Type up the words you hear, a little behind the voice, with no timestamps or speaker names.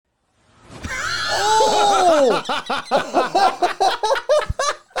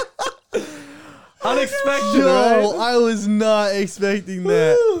Unexpected, Yo, right? I was not expecting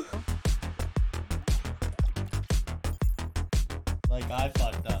that. Like, I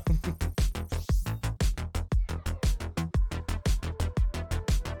fucked up.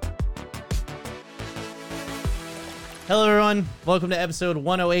 Hello, everyone. Welcome to episode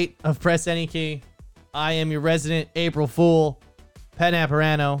 108 of Press Any Key. I am your resident April Fool, Pat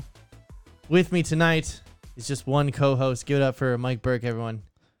Apparano. With me tonight is just one co-host. Give it up for Mike Burke, everyone.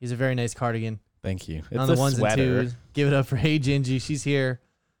 He's a very nice cardigan. Thank you. On the ones and twos. Give it up for Hey Gingy. She's here.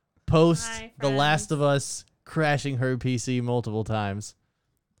 Post Hi, The Last of Us crashing her PC multiple times.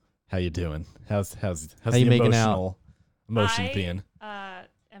 How you doing? How's How the you making out? emotions being? I'm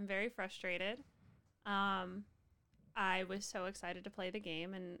very frustrated. I was so excited to play the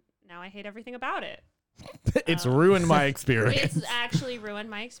game, and now I hate everything about it. It's ruined my experience. It's actually ruined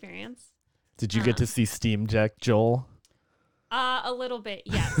my experience. Did you get to see Steam Deck, Joel? A little bit,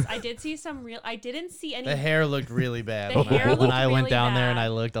 yes. I did see some real. I didn't see any. The hair looked really bad. The hair when looked I went really down there and bad. I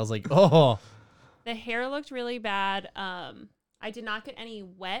looked, I was like, oh. The hair looked really bad. I did not get any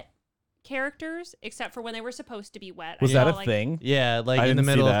wet characters except for when they were supposed to be wet. Was I that saw, a thing? Yeah, like I in the didn't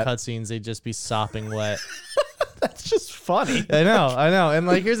see middle of that. cutscenes, they'd just be sopping wet. That's just funny. I know. And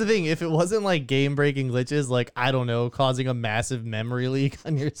like, here's the thing. If it wasn't like game-breaking glitches, like, I don't know, causing a massive memory leak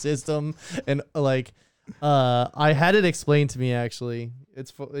on your system, and like, I had it explained to me, actually.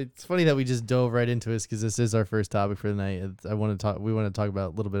 It's funny that we just dove right into this because this is our first topic for the night. We want to talk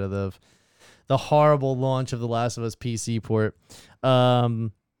about a little bit of the horrible launch of The Last of Us PC port.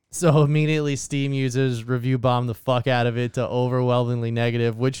 So immediately Steam users review bomb the fuck out of it to overwhelmingly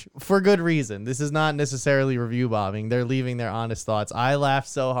negative, which for good reason. This is not necessarily review bombing. They're leaving their honest thoughts. I laughed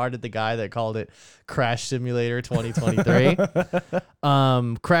so hard at the guy that called it Crash Simulator 2023.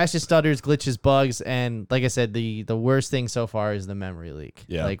 Crashes, stutters, glitches, bugs, and like I said, the worst thing so far is the memory leak.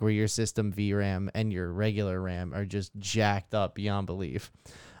 Yeah. Like where your system VRAM and your regular RAM are just jacked up beyond belief.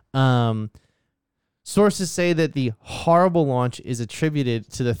 Sources say that the horrible launch is attributed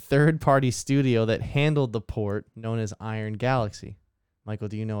to the third-party studio that handled the port, known as Iron Galaxy. Michael,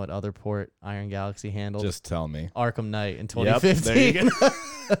 do you know what other port Iron Galaxy handled? Just tell me. Arkham Knight in Yep, 2015. there you go.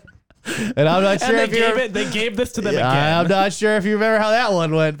 And I'm not sure And if they gave this to them Yeah, again. I'm not sure if you remember how that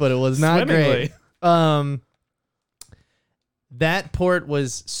one went, but it was not great. Swimmingly. That port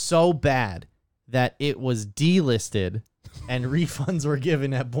was so bad that it was delisted and refunds were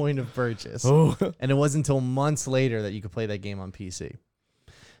given at point of purchase. Oh. And it wasn't until months later that you could play that game on PC.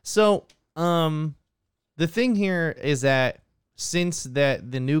 So, the thing here is that since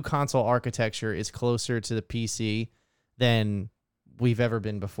that the new console architecture is closer to the PC than we've ever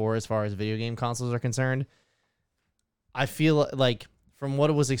been before as far as video game consoles are concerned, I feel like from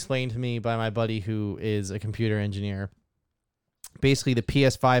what was explained to me by my buddy who is a computer engineer, basically the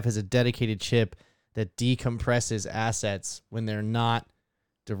PS5 has a dedicated chip that decompresses assets when they're not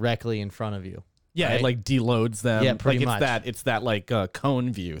directly in front of you. Yeah, right? it like deloads them. Yeah, pretty like much. It's that like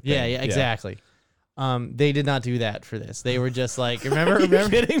cone view thing. Yeah, exactly. They did not do that for this. They were just like, remember?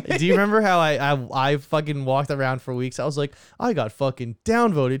 kidding me? Do you remember how I fucking walked around for weeks? I was like, I got fucking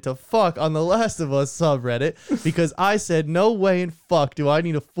downvoted to fuck on the Last of Us subreddit because I said, no way in fuck do I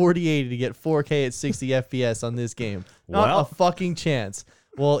need a 4080 to get 4K at 60 FPS on this game. Not Well. a fucking chance.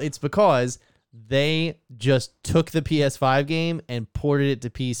 Well, it's because they just took the PS5 game and ported it to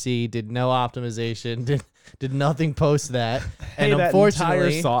PC, did no optimization, did nothing post that. Hey, And that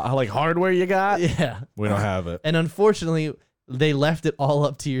unfortunately, entire like hardware you got, yeah. we don't have it. And unfortunately, they left it all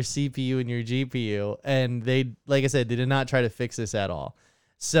up to your CPU and your GPU. And they, like I said, they did not try to fix this at all.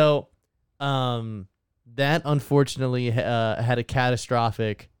 So that unfortunately had a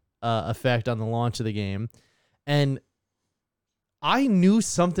catastrophic effect on the launch of the game. And I knew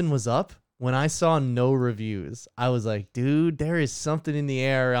something was up when I saw no reviews. I was like, dude, there is something in the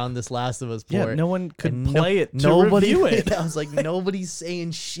air around this Last of Us port. Yeah, no one could And play it to review it. I was like, nobody's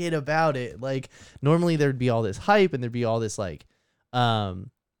saying shit about it. Like, normally there'd be all this hype and there'd be all this like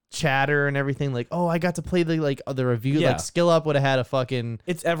chatter and everything. Like, oh, I got to play the review. Yeah. Like, Skill Up would have had a fucking.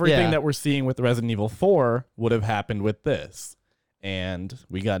 It's everything Yeah. that we're seeing with Resident Evil 4 would have happened with this. And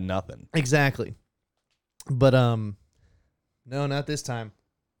we got nothing. Exactly. But no, not this time.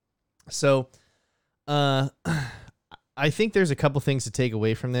 So, I think there's a couple things to take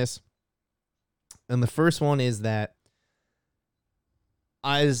away from this. And the first one is that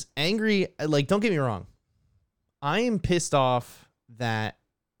I was angry. Like, don't get me wrong. I am pissed off that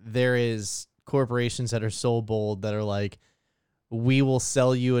there is corporations that are so bold that are like, we will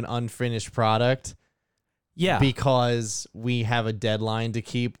sell you an unfinished product Yeah. because we have a deadline to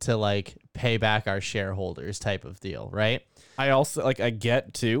keep to like pay back our shareholders type of deal, right? I also I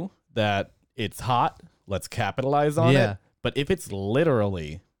get too that it's hot. Let's capitalize on Yeah. it. But if it's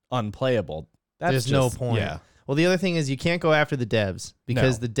literally unplayable, There's no point. Yeah. Well, the other thing is you can't go after the devs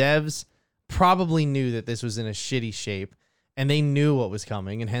because No. the devs probably knew that this was in a shitty shape and they knew what was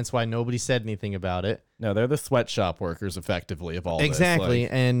coming, and hence why nobody said anything about it. No, they're the sweatshop workers effectively of all Exactly.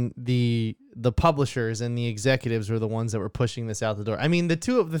 this. And the publishers and the executives were the ones that were pushing this out the door. I mean, the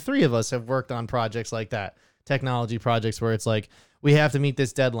three of us have worked on projects like that, technology projects where it's like, we have to meet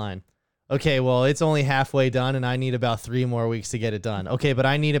this deadline. Okay, well, it's only halfway done and I need about 3 more weeks to get it done. Okay, but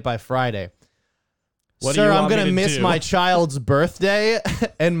I need it by Friday. What do Sir, you I'm want me going to to miss do? my child's birthday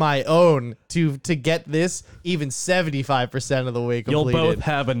and my own to get this even 75% of the way You'll completed. both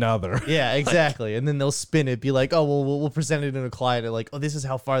have another. Yeah, exactly. And then they'll spin it, be like, oh, well, we'll present it in a client. And like, oh, this is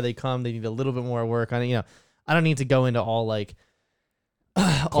how far they come. They need a little bit more work on it. You know, I don't need to go into all like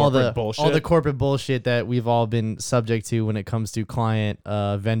all the bullshit. corporate bullshit that we've all been subject to when it comes to client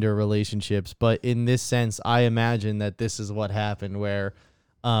vendor relationships. But in this sense, I imagine that this is what happened where,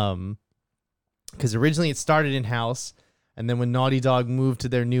 because originally it started in house, and then when Naughty Dog moved to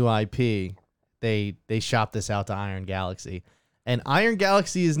their new IP, they shopped this out to Iron Galaxy. And Iron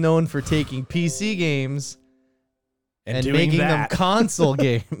Galaxy is known for taking PC games and doing making them that. console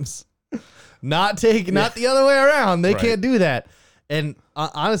games. Not the other way around. They Right. can't do that. And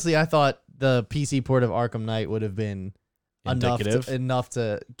honestly, I thought the PC port of Arkham Knight would have been Indicative. enough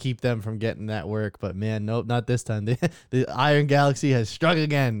to keep them from getting that work. But man, nope, not this time. The Iron Galaxy has struck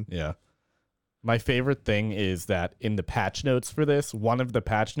again. Yeah. My favorite thing is that in the patch notes for this, one of the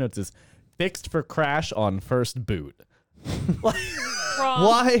patch notes is fixed for crash on first boot. Wrong.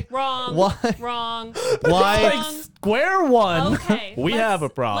 Why? Wrong. Why? Wrong. Why? Like Wrong. square one. Okay. We have a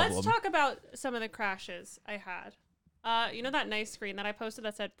Let's problem. talk about some of the crashes I had. You know that nice screen that I posted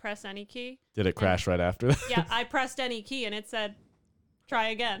that said press any key? Did it crash right after that? Yeah, I pressed any key and it said try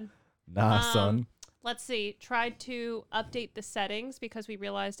again. Nah, son. Let's see. Tried to update the settings because we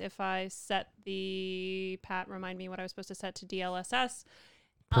realized if I set Pat, remind me what I was supposed to set to DLSS.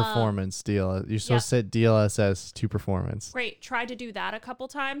 Performance DLSS. You're supposed to set DLSS to performance. Great. Tried to do that a couple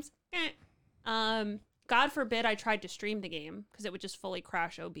times. God forbid I tried to stream the game because it would just fully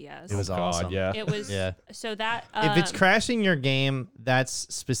crash OBS. It was God, awesome. yeah. It was Yeah. so that If it's crashing your game, that's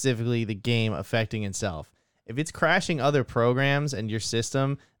specifically the game affecting itself. If it's crashing other programs and your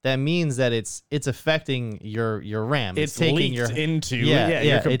system, that means that it's affecting your RAM. It's taking your into yeah,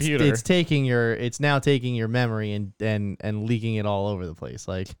 your computer. It's now taking your memory and leaking it all over the place.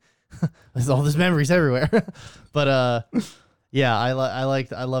 Like there's all this memories everywhere. But yeah, I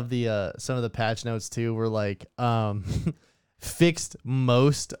love the some of the patch notes too. Were like fixed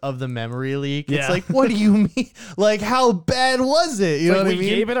most of the memory leak. Yeah. It's like, what do you mean? Like, how bad was it? You know Like, what I we mean?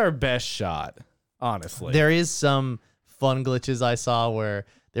 gave it our best shot, honestly. There is some fun glitches I saw where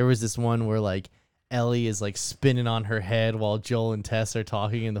there was this one where like Ellie is like spinning on her head while Joel and Tess are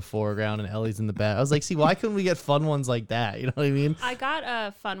talking in the foreground and Ellie's in the back. I was like, see, why couldn't we get fun ones like that? You know what I mean? I got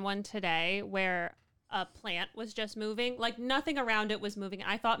a fun one today where a plant was just moving. Like nothing around it was moving.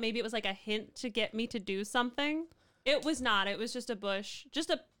 I thought maybe it was like a hint to get me to do something. It was not. It was just a bush,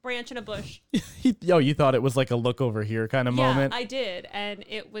 just a branch in a bush. You thought it was like a look over here kind of moment? Yeah, I did. And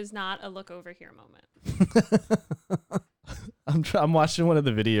it was not a look over here moment. I'm watching one of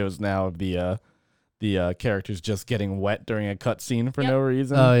the videos now of the characters just getting wet during a cutscene for Yep. no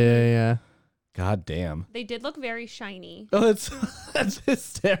reason. Oh yeah. God damn. They did look very shiny. Oh, that's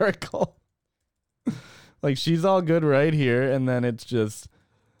hysterical. Like she's all good right here, and then it's just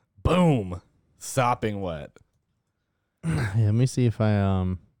boom, sopping wet. Yeah, let me see if I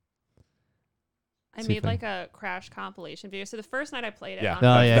I See made if I- like a crash compilation video. So the first night I played it. Yeah. on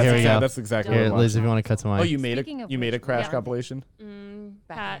Oh, yeah, that's here we go. That's exactly Here, what I Liz, watched. if you want to cut to mine. Oh, you made Speaking of you made a which, crash yeah. compilation?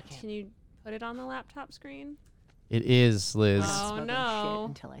 Back Pat, in. can you put it on the laptop screen? It is, Liz. Oh, Smoking no. shit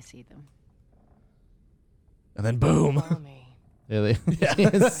until I see them. And then boom. Follow me. Really? Yeah.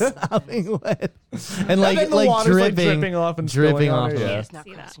 It's sopping wet. And And like then the like water's dripping off and dripping spilling on off her, of yeah. it. It's not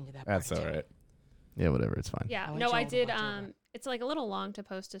See that. crossing to that That's part all yet. right. Yeah, whatever, it's fine. Yeah. I No, I went Joel did. to watch over. It's like a little long to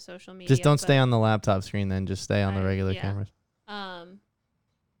post to social media. Just don't but, stay on the laptop screen then. Just stay on the I- regular yeah. cameras.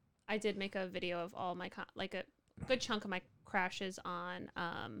 I did make a video of all my like a good chunk of my crashes on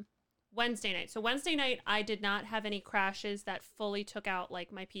Wednesday night. So Wednesday night I did not have any crashes that fully took out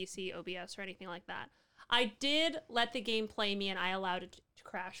like my PC OBS or anything like that. I did let the game play me and I allowed it to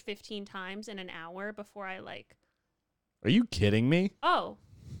crash 15 times in an hour before I like Are you kidding me? oh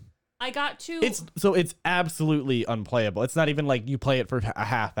I got to. It's absolutely unplayable. It's not even like you play it for a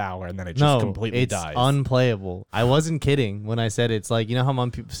half hour and then it just No, completely it's dies. unplayable. I wasn't kidding when I said it's like, you know how some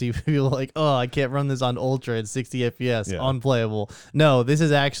people see people like, oh, I can't run this on ultra at 60 FPS, Yeah. unplayable. No, this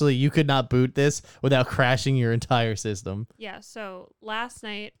is actually, you could not boot this without crashing your entire system. Yeah, so last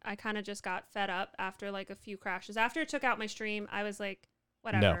night I kind of just got fed up after like a few crashes. After it took out my stream, I was like,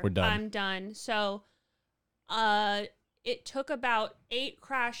 whatever. we're done. I'm done. So it took about 8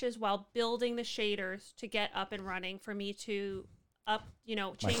 crashes while building the shaders to get up and running for me to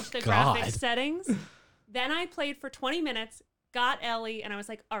change the graphics settings. Then I played for 20 minutes, got Ellie, and I was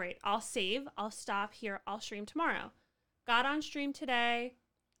like, all right, I'll save. I'll stop here. I'll stream tomorrow. Got on stream today,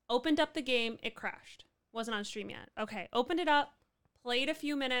 opened up the game. It crashed. Wasn't on stream yet. Okay, opened it up, played a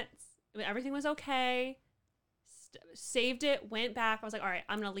few minutes. Everything was okay. Saved it, went back. I was like, all right,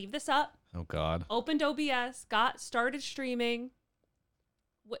 I'm going to leave this up. Oh, God. Opened OBS, started streaming,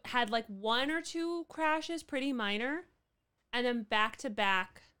 had like 1 or 2 crashes, pretty minor, and then back to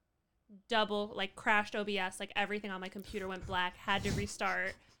back, double, like crashed OBS, like everything on my computer went black, had to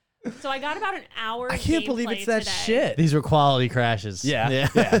restart. So I got about an hour. I can't believe it's that today. shit. These were quality crashes. Yeah.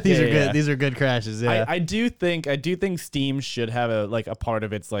 These are good. Yeah. These are good crashes. Yeah. I do think Steam should have a part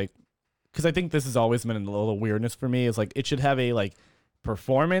of its like, because I think this has always been a little weirdness for me, is like it should have a like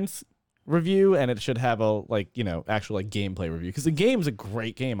performance review and it should have a actual like gameplay review, because the game's a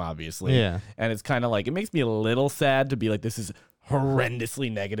great game, obviously. Yeah. And it's kind of like, it makes me a little sad to be like, this is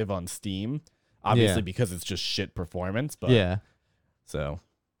horrendously negative on Steam, obviously, because it's just shit performance. But yeah. So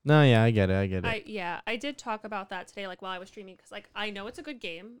No, yeah, I get it. I did talk about that today, like while I was streaming, because like I know it's a good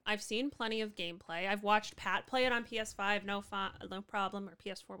game. I've seen plenty of gameplay. I've watched Pat play it on PS5, no problem, or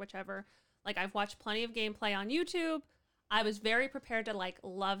PS4, whichever. Like I've watched plenty of gameplay on YouTube. I was very prepared to like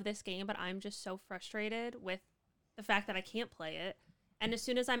love this game, but I'm just so frustrated with the fact that I can't play it. And as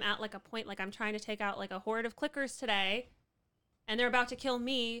soon as I'm at like a point, like I'm trying to take out like a horde of clickers today, and they're about to kill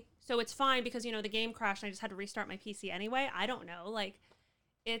me, so it's fine because the game crashed and I just had to restart my PC anyway. I don't know, like.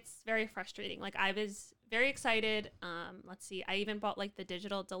 It's very frustrating. Like I was very excited. Let's see. I even bought like the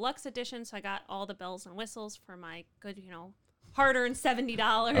digital deluxe edition, so I got all the bells and whistles for my good, hard-earned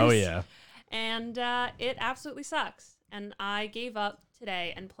 $70. Oh yeah. And it absolutely sucks. And I gave up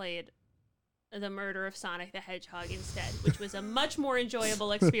today and played the murder of Sonic the Hedgehog instead, which was a much more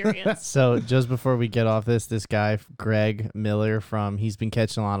enjoyable experience. So just before we get off this guy, Greg Miller, he's been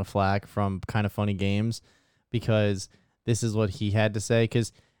catching a lot of flack from Kind of Funny Games because this is what he had to say,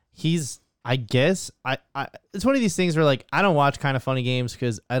 because I guess it's one of these things where like I don't watch Kind of Funny Games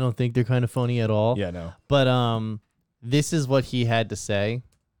because I don't think they're kind of funny at all. Yeah, no. But this is what he had to say.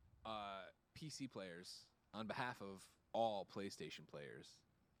 PC players, on behalf of all PlayStation players,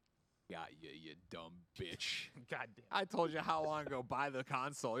 got you dumb bitch. God damn. I told you how long ago, buy the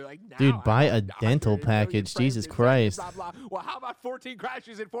console. You're like, now Dude, buy a I dental hear package. your Jesus friends and Christ. blah, blah. Well, how about 14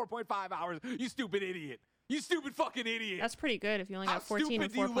 crashes in 4.5 hours? You stupid idiot. You stupid fucking idiot. That's pretty good if you only got How 14 and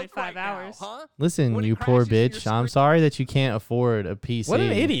stupid do you look 4.5 right now, hours. huh? Listen, When it you poor crashes in your bitch. I'm screen- sorry that you can't afford a PC. What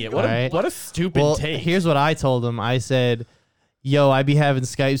an idiot. What alright? a stupid Well, take. here's what I told him. I said, yo, I be having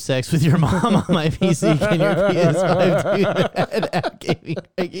Skype sex with your mom on my PC. Can your PS5 do that? Gaming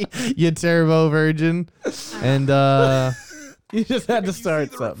Reggie, you turbo virgin. And you just had to You start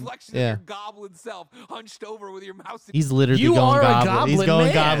see the something. reflection Yeah. of your goblin self hunched over with your mouse. he's literally You going are goblin. a goblin He's going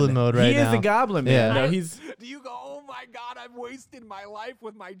man. goblin mode right he now. He is a goblin man. Yeah. No, he's Do you go, oh my god, I've wasted my life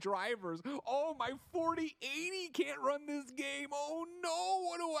with my drivers. Oh, my 4080 can't run this game. Oh no,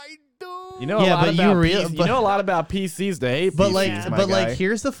 what do I do? You know a Yeah, lot but about you PCs. You know a lot about PCs to hate But PCs, like, my but guy. like,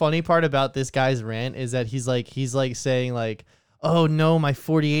 here's the funny part about this guy's rant is that he's like saying like, oh no, my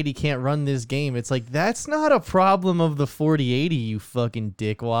 4080 can't run this game. It's like, that's not a problem of the 4080, you fucking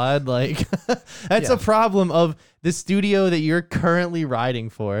dickwad. Like, that's a problem of the studio that you're currently riding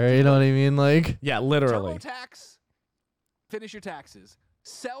for. You know what I mean? Like, yeah, literally. TurboTax, finish your taxes.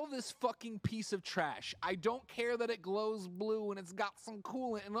 Sell this fucking piece of trash. I don't care that it glows blue and it's got some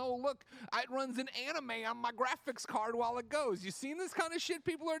coolant. And oh, look, it runs an anime on my graphics card while it goes. You seen this kind of shit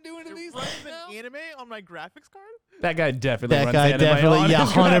people are doing to these things now? Anime on my graphics card? That guy definitely that runs guy anime definitely, on yeah,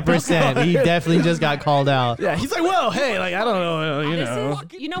 his graphics 100%. card. He definitely just got called out. Yeah, he's like, well, hey, like, I don't know, you This know.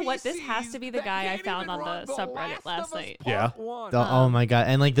 is, you know what? This has to be the that guy I can't found even on run the subreddit Last last of Us night. Yeah. Part One. Oh my god!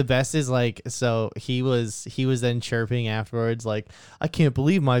 And like the best is like, so he was then chirping afterwards like, I can't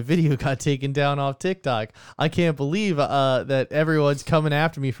believe my video got taken down off TikTok. I can't believe that everyone's coming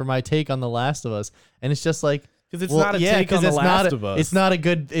after me for my take on The Last of Us. And it's just like, Because it's not a take on The Last of Us. It's not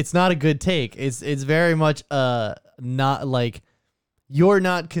a good take. It's very much not like, you're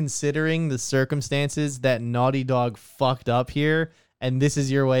not considering the circumstances that Naughty Dog fucked up here and this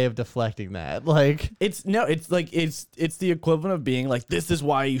is your way of deflecting that. Like, It's the equivalent of being like, this is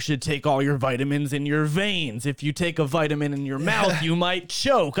why you should take all your vitamins in your veins. If you take a vitamin in your mouth, you might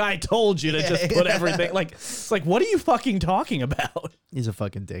choke. I told you to just put everything. Like, it's like, what are you fucking talking about? he's a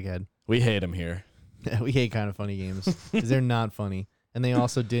fucking dickhead. We hate him here. We hate Kind of Funny games because they're not funny. And they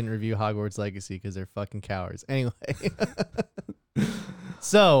also didn't review Hogwarts Legacy because they're fucking cowards. Anyway.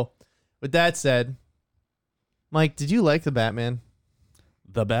 So, with that said, Mike, did you like The Batman?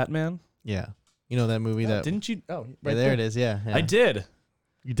 The Batman? Yeah. You know that movie that... Didn't you? Oh, Yeah, there it is. Yeah, yeah. I did.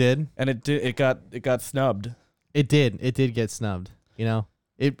 You did? And it got snubbed. It did. It did get snubbed. You know?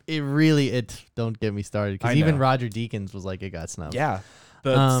 It really... Don't get me started. Because I even know. Roger Deakins was like, it got snubbed. Yeah.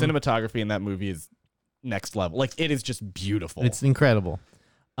 The cinematography in that movie is next level. Like, it is just beautiful. It's incredible.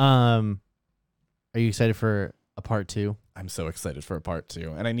 Are you excited for a part 2? I'm so excited for a part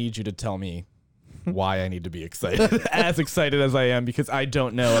 2. And I need you to tell me why I need to be excited. As excited as I am, because I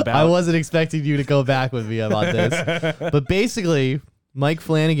don't know about... I wasn't expecting you to go back with me about this. But basically, Mike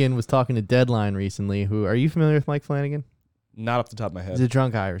Flanagan was talking to Deadline recently. Are you familiar with Mike Flanagan? Not off the top of my He's head. a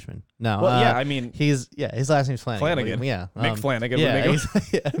drunk Irishman. No. Well, yeah, I mean... his last name's Flanagan. Flanagan. Yeah. Mick Flanagan. Yeah,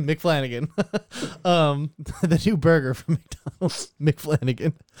 Mick Flanagan. The new burger from McDonald's. Mick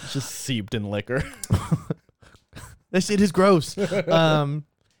Flanagan. Just seeped in liquor. That shit is gross.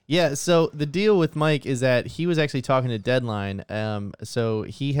 Yeah, so the deal with Mike is that he was actually talking to Deadline. So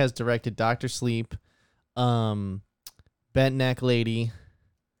he has directed Dr. Sleep, Bent Neck Lady,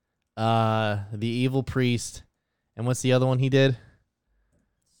 The Evil Priest, and what's the other one he did?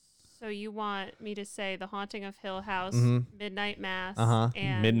 So you want me to say The Haunting of Hill House, Mhm. Midnight Mass, Uh-huh.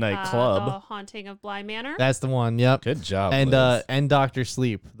 and Midnight Club. The Haunting of Bly Manor? That's the one. Yep. Good job. And Liz. and Dr.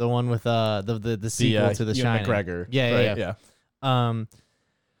 Sleep, the one with the sequel to The Ewan Shining. McGregor. Yeah, right, yeah.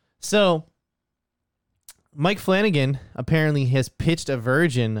 So Mike Flanagan apparently has pitched a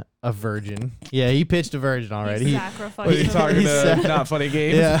virgin. Yeah, he pitched a virgin already. He He- sacrificed What are you him. talking He's to? sad. Not funny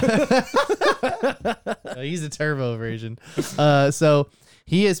games. Yeah. He's a turbo version. So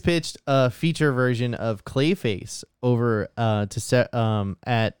he has pitched a feature version of Clayface over to set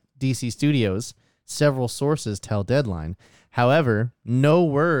at DC Studios. Several sources tell Deadline. However, no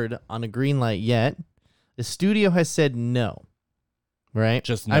word on a green light yet. The studio has said no. Right?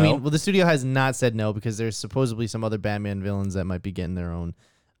 Just I no? mean, well, the studio has not said no because there's supposedly some other Batman villains that might be getting their own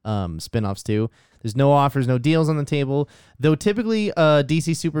spin-offs too. There's no offers, no deals on the table. Though typically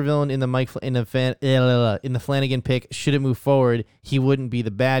DC supervillain in the Flanagan pick, should it move forward, he wouldn't be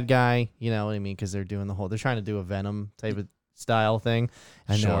the bad guy. You know what I mean? Because they're trying to do a Venom type of style thing.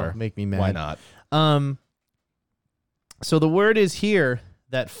 I know, Sure. make me mad. Why not? So the word is here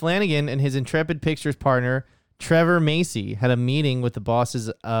that Flanagan and his Intrepid Pictures partner Trevor Macy had a meeting with the bosses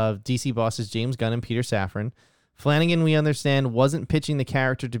of DC bosses James Gunn and Peter Safran. Flanagan, we understand, wasn't pitching the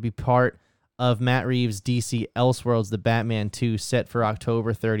character to be part of Matt Reeves' DC Elseworlds The Batman 2 set for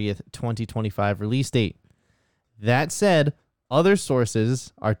October 30th, 2025 release date. That said, other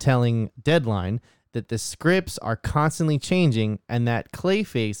sources are telling Deadline that the scripts are constantly changing and that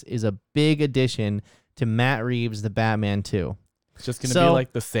Clayface is a big addition to Matt Reeves' The Batman 2. It's just going to So, be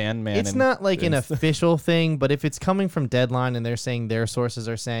like the Sandman. It's and- not like an and- official thing, but if it's coming from Deadline and they're saying their sources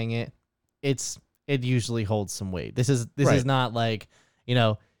are saying it, it usually holds some weight. This is Right. not like,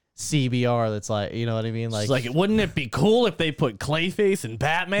 CBR that's like, you know what I mean? It's like, wouldn't it be cool if they put Clayface and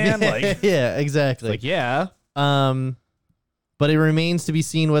Batman? Like, yeah, exactly. like, yeah. But it remains to be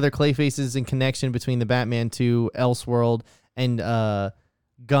seen whether Clayface is in connection between the Batman 2 Elseworld and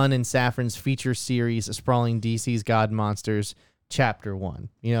Gunn and Safran's feature series, Sprawling DC's God Monsters Chapter 1.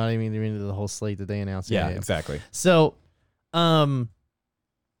 You know what I mean? They're into the whole slate that they announced. Yeah, exactly. So,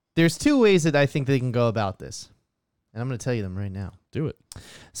 there's two ways that I think they can go about this. And I'm going to tell you them right now. Do it.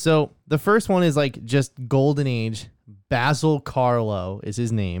 So, the first one is like just Golden Age. Basil Carlo is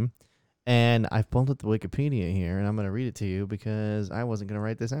his name. And I've pulled up the Wikipedia here, and I'm going to read it to you because I wasn't going to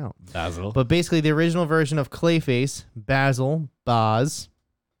write this out. Basil. But basically, the original version of Clayface, Basil, Boz,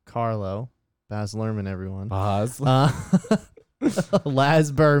 Carlo, Baz Luhrmann, everyone. Boz.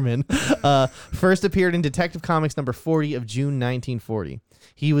 Laz Berman, first appeared in Detective Comics number 40 of June 1940.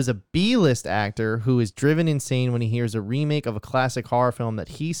 He was a B-list actor who is driven insane when he hears a remake of a classic horror film that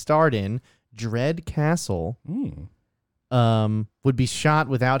he starred in, Dread Castle, would be shot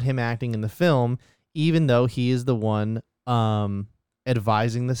without him acting in the film, even though he is the one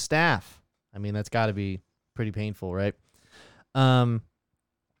advising the staff. I mean, that's got to be pretty painful, right?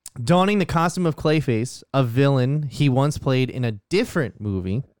 Donning the costume of Clayface, a villain he once played in a different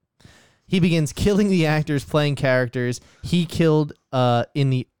movie, he begins killing the actors playing characters he killed in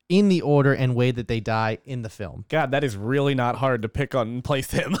the in the order and way that they die in the film. God, that is really not hard to pick on and place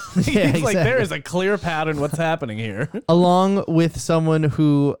him. Yeah, He's like, there exactly. is a clear pattern. What's happening here? Along with someone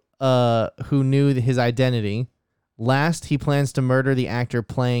who knew his identity. Last, he plans to murder the actor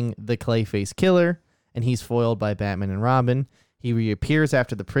playing the Clayface killer, and he's foiled by Batman and Robin. He reappears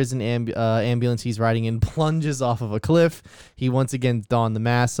after the prison ambulance he's riding in plunges off of a cliff. He once again donned the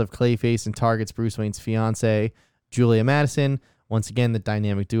mask of Clayface and targets Bruce Wayne's fiancée, Julia Madison. Once again, the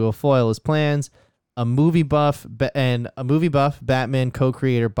dynamic duo foil his plans. A movie buff Batman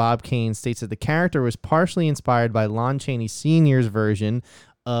co-creator Bob Kane states that the character was partially inspired by Lon Chaney Sr.'s version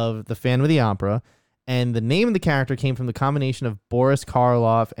of The Phantom of the Opera, and the name of the character came from the combination of Boris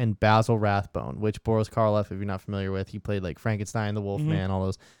Karloff and Basil Rathbone, which Boris Karloff, if you're not familiar with, he played like Frankenstein, the Wolfman, all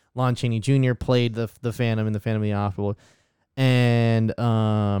those. Lon Chaney Jr. played the Phantom in The Phantom of the Opera. And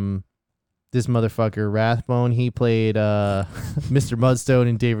this motherfucker, Rathbone, he played Mr. Mudstone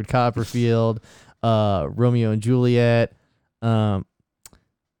in David Copperfield, Romeo and Juliet,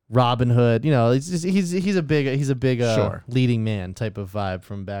 Robin Hood. You know, it's just, he's a big Sure. leading man type of vibe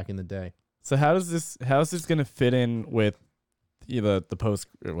from back in the day. So how is this going to fit in with the post?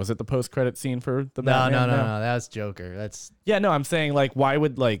 Was it the post credit scene for the Batman? No. That's Joker. That's I'm saying like, why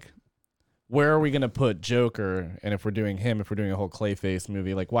would where are we going to put Joker? And if we're doing a whole Clayface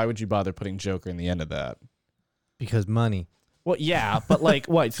movie, like, why would you bother putting Joker in the end of that? because money. Well, yeah, but like,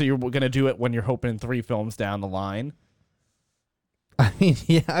 what? So you're going to do it when you're hoping 3 films down the line?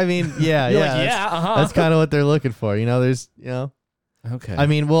 Yeah. You're like, That's kind of what they're looking for. Okay. I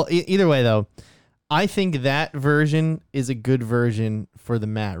mean, well, either way though, I think that version is a good version for the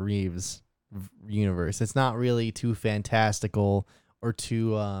Matt Reeves universe. It's not really too fantastical or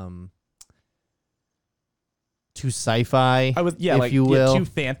too sci-fi. If you will. too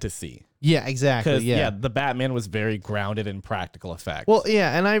fantasy. Yeah, exactly. Because Yeah. the Batman was very grounded in practical effects. Well,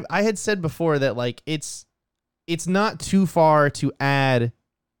 yeah, and I had said before that like it's not too far to add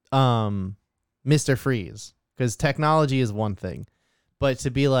Mr. Freeze, because technology is one thing, but to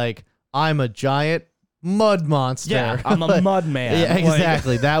be like, I'm a giant mud monster. yeah, I'm a mud man. Yeah, Like-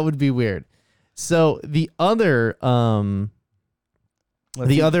 exactly. That would be weird. So the other other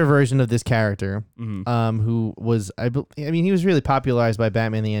version of this character, who was he was really popularized by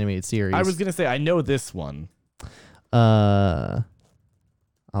Batman the Animated Series. I was gonna say I know this one. I'll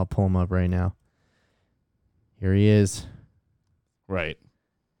pull him up right now. Here he is. Right.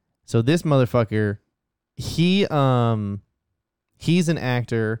 So this motherfucker, he's an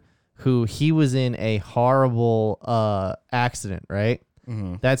actor who he was in a horrible accident, right?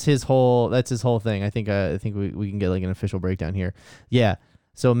 Mm-hmm. That's his whole thing. I think we can get like an official breakdown here. Yeah.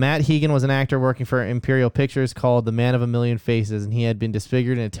 So Matt Hegan was an actor working for Imperial Pictures called The Man of a Million Faces, and he had been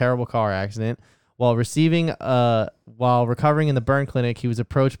disfigured in a terrible car accident. While recovering in the burn clinic, he was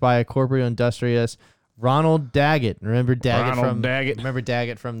approached by a corporate industrious Ronald Daggett. Remember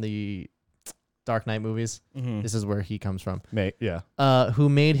Daggett from the Dark Knight movies? Mm-hmm. This is where he comes from. Yeah. Who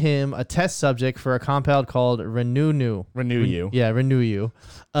made him a test subject for a compound called Renunu. Renew you. Yeah, Renunu.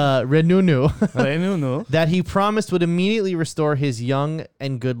 Renunu. Renew. That he promised would immediately restore his young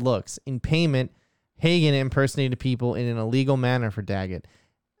and good looks. In payment, Hagen impersonated people in an illegal manner for Daggett.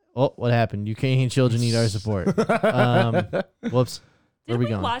 Oh, what happened? Ukrainian children need our support. Whoops. Where Did we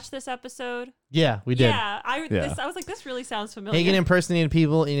we going? watch this episode? Yeah, we did. Yeah, I was like, this really sounds familiar. Hagen impersonated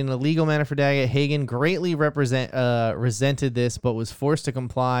people in an illegal manner for Daggett. Hagen greatly resented this, but was forced to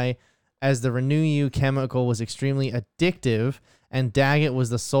comply as the Renew You chemical was extremely addictive, and Daggett was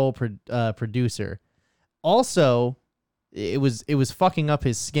the sole producer. Also, it was fucking up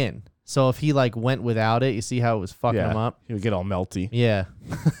his skin. So if he like went without it, you see how it was fucking him up? He would get all melty. Yeah.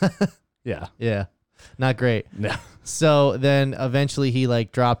 Yeah. Yeah. Not great. No. So then eventually he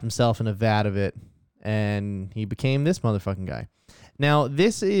like dropped himself in a vat of it, and he became this motherfucking guy. Now,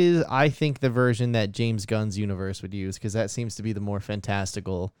 this is, I think, the version that James Gunn's universe would use, because that seems to be the more fantastic.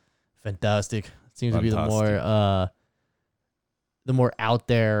 Seems to be the more out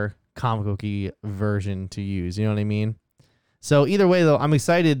there comic booky version to use. You know what I mean? So either way, though, I'm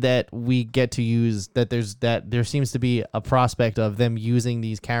excited that we get to use that. There seems to be a prospect of them using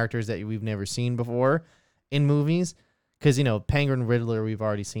these characters that we've never seen before in movies. Because, Penguin Riddler we've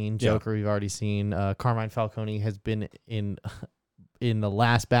already seen, Joker we've already seen, Carmine Falcone has been in the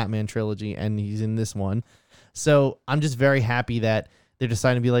last Batman trilogy, and he's in this one. So I'm just very happy that they're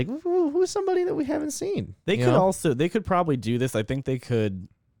deciding to be like, who's somebody that we haven't seen? They could probably do this. I think they could,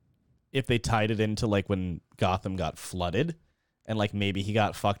 if they tied it into like when Gotham got flooded, and like maybe he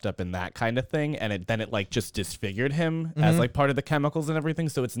got fucked up in that kind of thing, and then it like just disfigured him as like part of the chemicals and everything.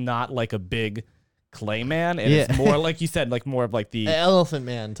 So it's not like a big Clayman, and it's more like you said, like more of like the Elephant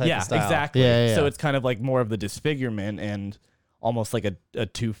Man type of style. Exactly. Yeah. So it's kind of like more of the disfigurement and almost like a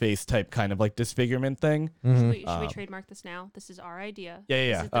Two-Face type kind of like disfigurement thing. Should we trademark this now? This is our idea. Yeah.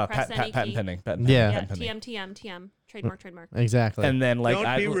 This is the press Patent NE key. pending. Yeah. TM. Trademark. Exactly. And then like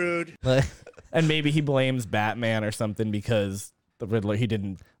Don't be rude. and maybe he blames Batman or something because the Riddler he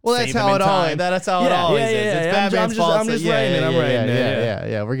didn't. Well, that's save him how in it always. time. That's how it always is. It's Batman's fault. I'm just writing it. I'm writing it.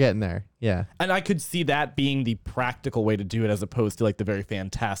 Yeah. We're getting there. Yeah. And I could see that being the practical way to do it as opposed to like the very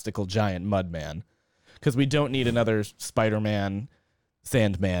fantastical giant mud man. Because we don't need another Spider-Man,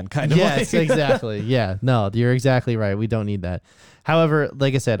 Sandman kind of Yes, like. exactly. Yeah. No, you're exactly right. We don't need that. However,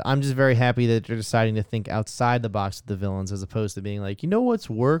 like I said, I'm just very happy that you're deciding to think outside the box with the villains as opposed to being like, you know what's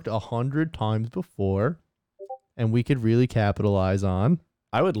worked 100 times before and we could really capitalize on?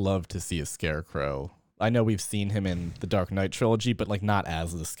 I would love to see a Scarecrow. I know we've seen him in the Dark Knight trilogy, but like not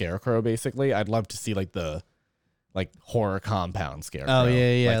as the Scarecrow. Basically, I'd love to see like the horror compound Scarecrow. Oh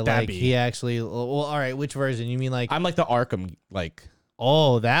yeah. that'd Like be- he actually. Well, all right. Which version? You mean like? I'm like the Arkham like.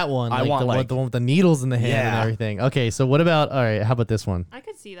 Oh, that one. I want, the one with the needles in the hand and Yeah. everything. Okay, so what about? All right, how about this one? I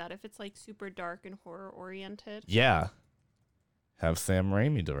could see that if it's like super dark and horror oriented. Yeah. Have Sam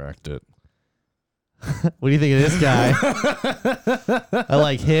Raimi direct it. What do you think of this guy? I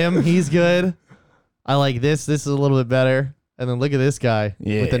like him. He's good. I like this. This is a little bit better. And then look at this guy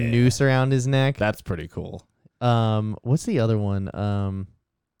with the Yeah. noose around his neck. That's pretty cool. What's the other one?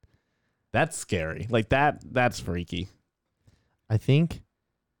 That's scary. Like that's freaky. I think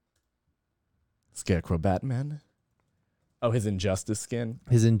Scarecrow Batman. Oh, his Injustice skin.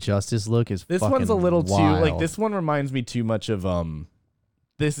 his Injustice look is This fucking one's a little too wild. like this one reminds me too much of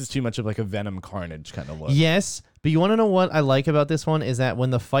this is too much of like a Venom Carnage kind of look. Yes, but you want to know what I like about this one is that when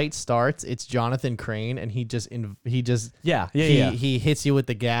the fight starts, it's Jonathan Crane, and he just Yeah. he hits you with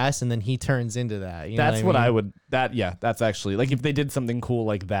the gas, and then he turns into that. You know That's what I I mean? would that's actually like if they did something cool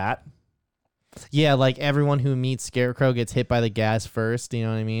like that. Yeah, like everyone who meets Scarecrow gets hit by the gas first. You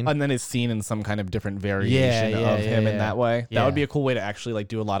know what I mean? And then is seen in some kind of different variation of him in that way. Yeah. That would be a cool way to actually like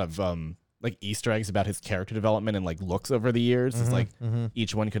do a lot of like Easter eggs about his character development and like looks over the years. It's like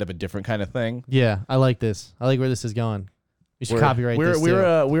each one could have a different kind of thing. Yeah, I like this. I like where this is going. We should copyright this too.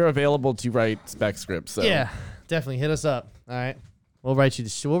 We're available to write spec scripts. So. Yeah, definitely hit us up. All right, we'll write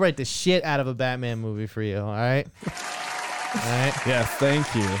the shit out of a Batman movie for you. All right. All right. Yes,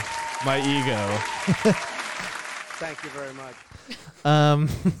 thank you. My ego. Thank you very much.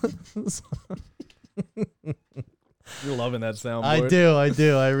 You're loving that soundboard. I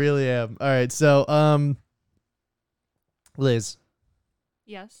do. I really am. All right. So, Liz,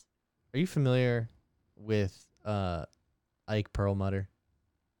 Yes. are you familiar with Ike Perlmutter?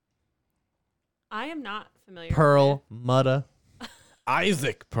 I am not familiar. Perlmutter.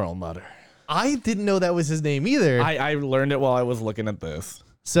 Isaac Perlmutter. I didn't know that was his name either. I learned it while I was looking at this.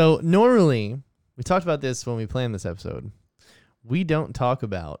 So normally, we talked about this when we planned this episode. We don't talk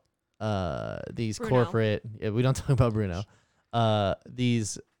about these Bruno. corporate. We don't talk about Bruno.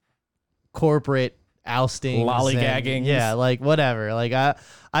 These corporate oustings, Lollygaggings. and- yeah, like whatever. Like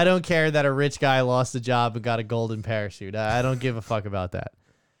I don't care that a rich guy lost a job and got a golden parachute. I don't give a fuck about that.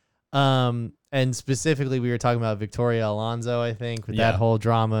 And specifically, we were talking about Victoria Alonso, I think, with that Yeah. whole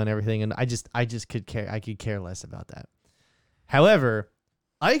drama and everything. And I just could care. I could care less about that. However,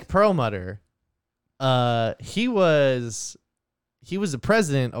 Ike Perlmutter, he was the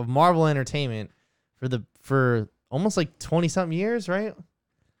president of Marvel Entertainment for almost like 20 something years, right?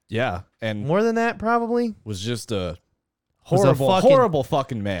 Yeah, and More than that, probably. was just a Was a horrible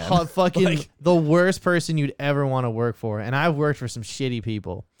fucking man. Fucking Like, the worst person you'd ever want to work for. And I've worked for some shitty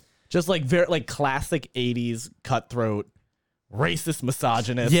people. just like very like classic 80s cutthroat, racist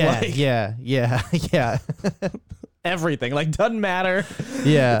misogynist. Yeah, like, yeah. everything. Like doesn't matter.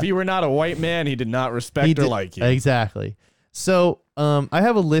 Yeah. If you were not a white man, he did not respect He or did- like you. Exactly. So, I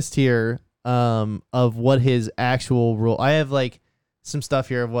have a list here of what his actual role. I have like some stuff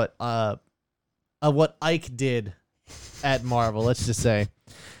here of what Ike did at Marvel. Let's just say.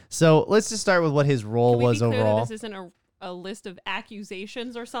 So let's just start with what his role Can we was be clear that overall. this isn't a list of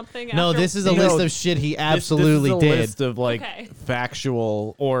accusations or something? No, after- this is a No, list of shit he absolutely this is a did. list of like Okay.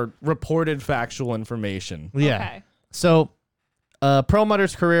 factual or reported factual information. Yeah. Okay. So,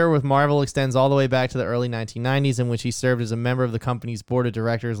 Perlmutter's career with Marvel extends all the way back to the early 1990s, in which he served as a member of the company's board of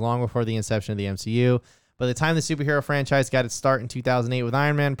directors long before the inception of the MCU. By the time the superhero franchise got its start in 2008 with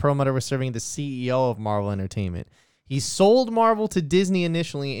Iron Man, Perlmutter was serving as the CEO of Marvel Entertainment. He sold Marvel to Disney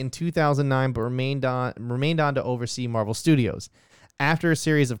initially in 2009, but remained on to oversee Marvel Studios. After a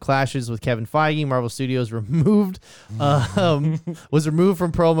series of clashes with Kevin Feige, Marvel Studios was removed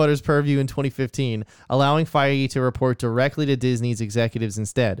from Perlmutter's purview in 2015, allowing Feige to report directly to Disney's executives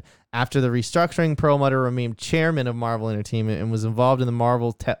instead. After the restructuring, Perlmutter remained chairman of Marvel Entertainment and was involved in the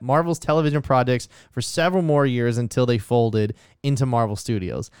Marvel's television projects for several more years until they folded into Marvel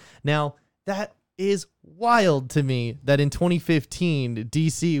Studios. Now, that is wild to me that in 2015,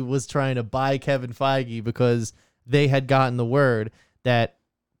 DC was trying to buy Kevin Feige because they had gotten the word that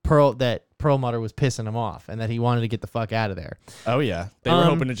Perlmutter was pissing him off and that he wanted to get the fuck out of there. Oh yeah, they were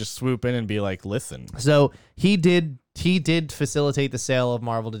hoping to just swoop in and be like, "Listen." So he did facilitate the sale of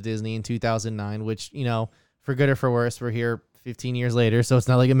Marvel to Disney in 2009, which, you know, for good or for worse, we're here 15 years later, so it's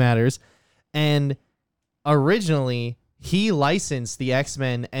not like it matters. And originally, he licensed the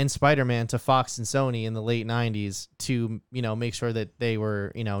X-Men and Spider-Man to Fox and Sony in the late 90s to, you know, make sure that they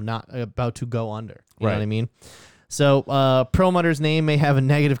were, you know, not about to go under. You know what I mean? So Perlmutter's name may have a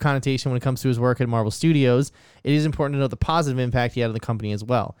negative connotation when it comes to his work at Marvel Studios. It is important to note the positive impact he had on the company as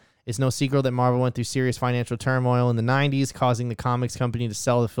well. It's no secret that Marvel went through serious financial turmoil in the 90s, causing the comics company to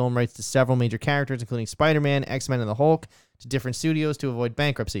sell the film rights to several major characters, including Spider-Man, X-Men, and the Hulk, to different studios to avoid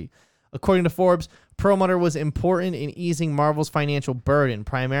bankruptcy. According to Forbes, Perlmutter was important in easing Marvel's financial burden,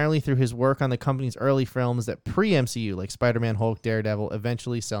 primarily through his work on the company's early films that pre-MCU, like Spider-Man, Hulk, Daredevil,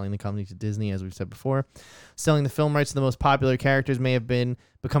 eventually selling the company to Disney, as we've said before. Selling the film rights to the most popular characters may have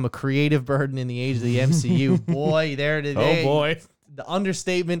become a creative burden in the age of the MCU. Boy, there it is. Oh boy. The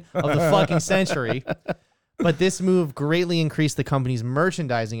understatement of the fucking century. But this move greatly increased the company's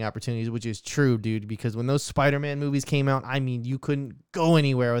merchandising opportunities, which is true, dude, because when those Spider-Man movies came out, I mean, you couldn't go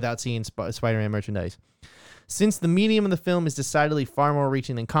anywhere without seeing Spider-Man merchandise. Since the medium of the film is decidedly far more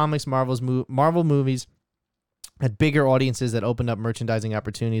reaching than comics, Marvel movies had bigger audiences that opened up merchandising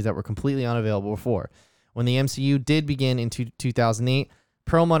opportunities that were completely unavailable before. When the MCU did begin in 2008,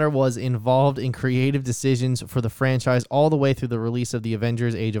 Perlmutter was involved in creative decisions for the franchise all the way through the release of The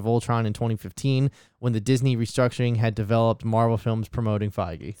Avengers Age of Ultron in 2015, when the Disney restructuring had developed Marvel films promoting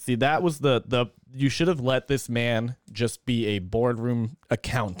Feige. See, that was you should have let this man just be a boardroom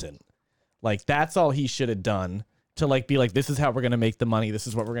accountant. Like, that's all he should have done to, like, be like, this is how we're going to make the money. This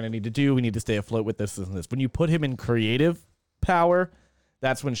is what we're going to need to do. We need to stay afloat with this and this. When you put him in creative power,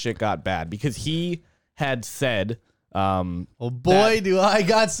 that's when shit got bad, because he had said... well, boy, do I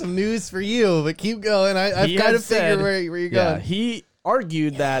got some news for you, but keep going. I've got to figure where you're going. He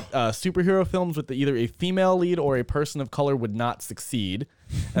argued that superhero films with either a female lead or a person of color would not succeed,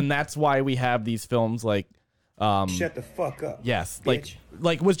 and that's why we have these films like Shut the fuck up. Yes, bitch.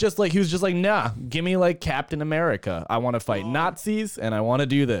 like he was just like, nah, give me like Captain America. I want to fight Nazis and I want to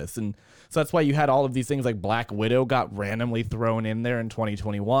do this. And so that's why you had all of these things like Black Widow got randomly thrown in there in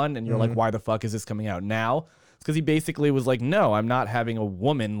 2021, and you're like, why the fuck is this coming out now? Because he basically was like, no, I'm not having a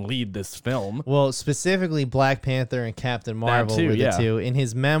woman lead this film. Well, specifically Black Panther and Captain Marvel too, were the yeah. two. In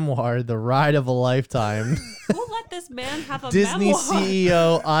his memoir, The Ride of a Lifetime, Who let this man have a Disney memoir?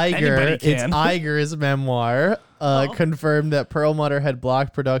 CEO Anybody Iger, it's can. Iger's memoir, confirmed that Perlmutter had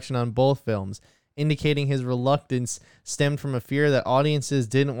blocked production on both films, indicating his reluctance stemmed from a fear that audiences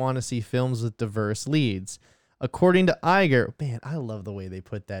didn't want to see films with diverse leads. According to Iger, man, I love the way they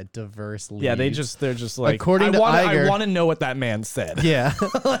put that, diverse leads. Yeah, they're just like, According to Iger, I want to know what that man said. yeah.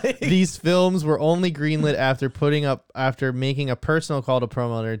 These films were only greenlit after making a personal call to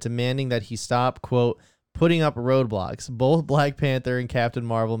Perlmutter demanding that he stop, quote, putting up roadblocks. Both Black Panther and Captain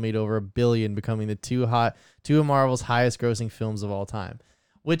Marvel made over $1 billion, becoming the two of Marvel's highest grossing films of all time.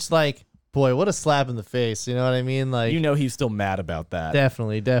 Which, like, boy, what a slap in the face. You know what I mean? Like, You know he's still mad about that.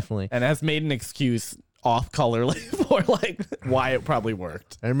 definitely. And has made an excuse off color for like why it probably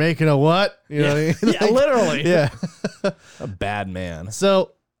worked. They're making a what? You know what I mean? Yeah, literally. Yeah. A bad man.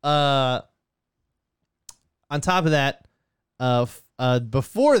 So, on top of that,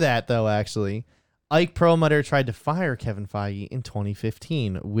 before that, though, actually, Ike Perlmutter tried to fire Kevin Feige in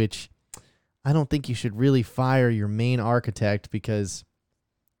 2015, which I don't think you should really fire your main architect, because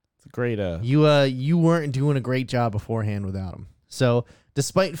It's a great you weren't doing a great job beforehand without him. So,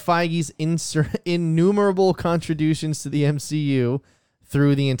 despite Feige's innumerable contributions to the MCU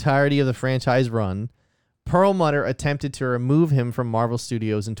through the entirety of the franchise run, Perlmutter attempted to remove him from Marvel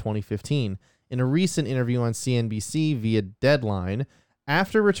Studios in 2015. In a recent interview on CNBC via Deadline,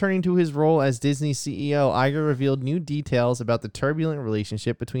 after returning to his role as Disney CEO, Iger revealed new details about the turbulent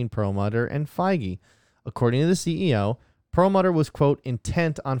relationship between Perlmutter and Feige. According to the CEO, Perlmutter was, quote,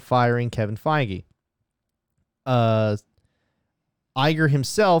 intent on firing Kevin Feige. Iger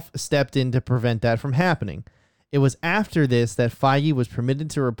himself stepped in to prevent that from happening. It was after this that Feige was permitted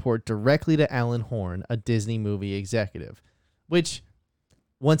to report directly to Alan Horn, a Disney movie executive. which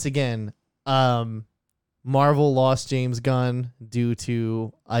once again, Marvel lost James Gunn due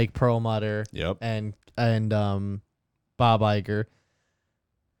to Ike Perlmutter Yep. and Bob Iger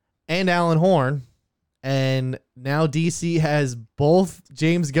and Alan Horn. And now DC has both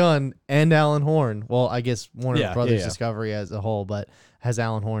James Gunn and Alan Horn. Well, I guess Warner Brothers Discovery as a whole, but has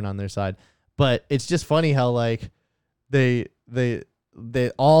Alan Horn on their side. But it's just funny how like they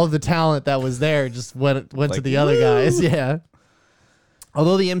all of the talent that was there just went like, to the other guys. Yeah.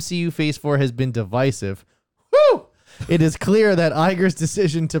 Although the MCU Phase 4 has been divisive, it is clear that Iger's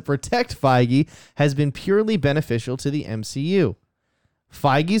decision to protect Feige has been purely beneficial to the MCU.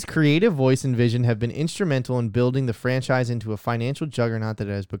 Feige's creative voice and vision have been instrumental in building the franchise into a financial juggernaut that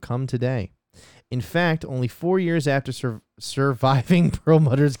it has become today. In fact, only 4 years after surviving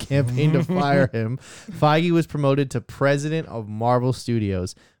Perlmutter's campaign to fire him, Feige was promoted to president of Marvel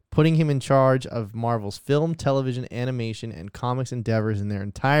Studios, putting him in charge of Marvel's film, television, animation, and comics endeavors in their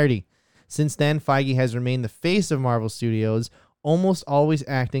entirety. Since then, Feige has remained the face of Marvel Studios, almost always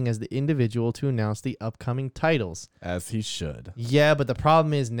acting as the individual to announce the upcoming titles. As he should. Yeah, but the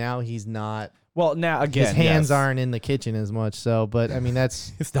problem is now he's not. Well, now again, his hands aren't in the kitchen as much. So, but I mean,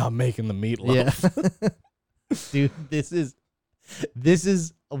 that's he's not making the meatloaf. Yeah, dude, this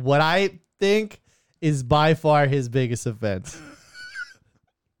is what I think is by far his biggest offense.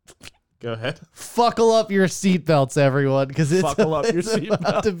 Go ahead. Buckle up your seatbelts, everyone, because it's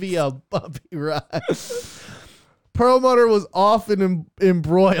about to be a bumpy ride. Perlmutter was often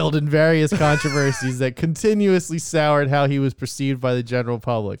embroiled in various controversies that continuously soured how he was perceived by the general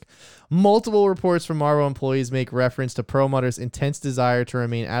public. Multiple reports from Marvel employees make reference to Perlmutter's intense desire to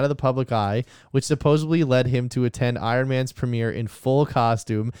remain out of the public eye, which supposedly led him to attend Iron Man's premiere in full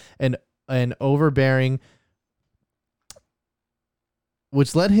costume and overbearing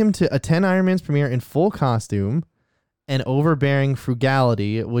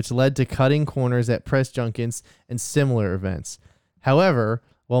frugality, which led to cutting corners at press junkets and similar events. However,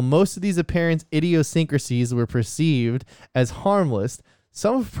 while most of these apparent idiosyncrasies were perceived as harmless,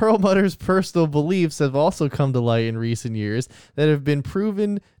 some of Perlmutter's personal beliefs have also come to light in recent years that have been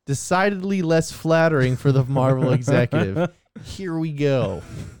proven decidedly less flattering for the Marvel executive. Here we go.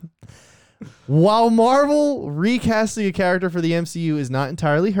 While Marvel recasting a character for the MCU is not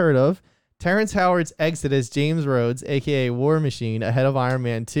entirely heard of, Terrence Howard's exit as James Rhodes, a.k.a. War Machine, ahead of Iron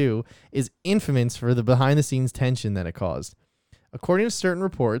Man 2, is infamous for the behind-the-scenes tension that it caused. According to certain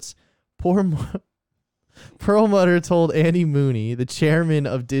reports, Perlmutter told Andy Mooney, the chairman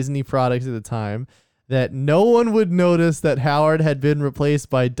of Disney Products at the time, that no one would notice that Howard had been replaced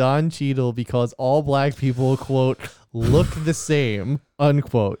by Don Cheadle because all black people, quote, look the same,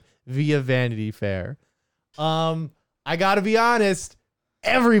 unquote, via Vanity Fair. I gotta be honest,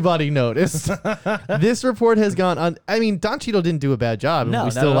 everybody noticed. This report has gone on. I mean, Don Cheadle didn't do a bad job. No,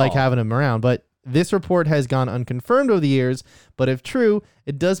 we still like having him around, but this report has gone unconfirmed over the years, but if true,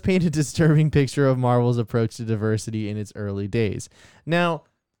 it does paint a disturbing picture of Marvel's approach to diversity in its early days. Now,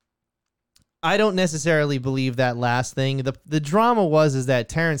 I don't necessarily believe that last thing. The drama is that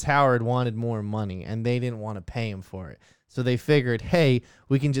Terrence Howard wanted more money, and they didn't want to pay him for it. So they figured, hey,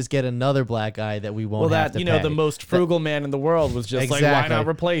 we can just get another black guy that we won't have to pay. The most frugal man in the world was just like, why not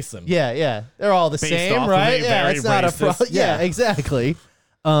replace him? Yeah, yeah. They're all the same, right? Yeah, that's not a problem. Yeah, exactly.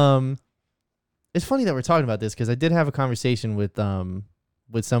 It's funny that we're talking about this because I did have a conversation with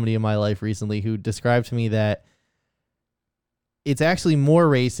somebody in my life recently who described to me that it's actually more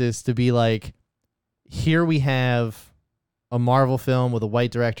racist to be like, here we have a Marvel film with a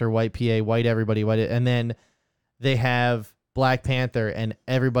white director, white PA, white everybody, white, and then they have Black Panther and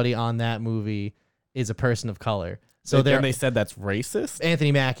everybody on that movie is a person of color. So they said that's racist?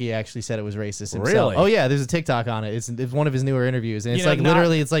 Anthony Mackie actually said it was racist himself. Really? Oh yeah, there's a TikTok on it. It's one of his newer interviews. And it's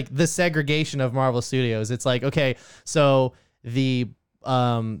literally it's like the segregation of Marvel Studios. It's like, okay, so the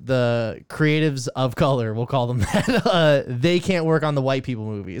creatives of color, we'll call them that, they can't work on the white people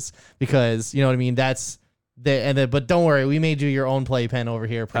movies because, you know what I mean? But don't worry, we made you your own playpen over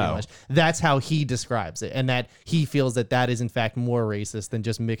here pretty much. That's how he describes it, and that he feels that is in fact more racist than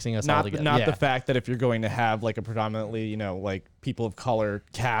just mixing us all together. Not the fact that if you're going to have like a predominantly, like people of color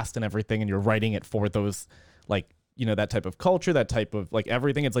cast and everything, and you're writing it for those, like, that type of culture, that type of like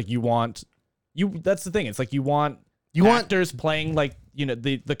everything. It's like that's the thing. It's like you want actors playing like,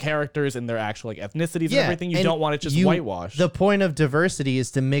 the characters and their actual like ethnicities and everything. You don't want it just whitewashed. The point of diversity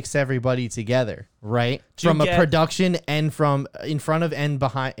is to mix everybody together, right? From a production and from in front of and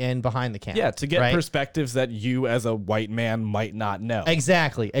behind the camera. Yeah, to get perspectives that you as a white man might not know.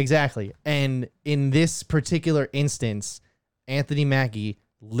 Exactly. And in this particular instance, Anthony Mackie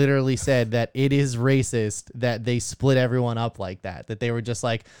literally said that it is racist that they split everyone up like that. That they were just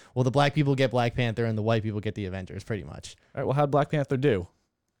like, well, the black people get Black Panther and the white people get the Avengers, pretty much. All right, well, how'd Black Panther do?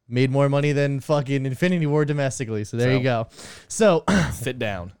 Made more money than fucking Infinity War domestically. So there you go. So sit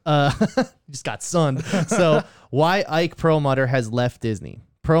down. Just got sunned. So why Ike Perlmutter has left Disney.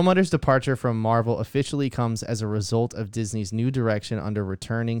 Perlmutter's departure from Marvel officially comes as a result of Disney's new direction under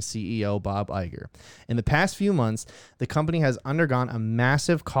returning CEO Bob Iger. In the past few months, the company has undergone a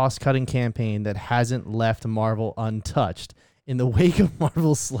massive cost-cutting campaign that hasn't left Marvel untouched. In the wake of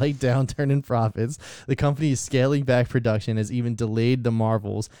Marvel's slight downturn in profits, the company is scaling back production, has even delayed the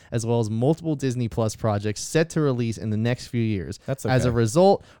Marvels, as well as multiple Disney Plus projects set to release in the next few years. That's okay. As a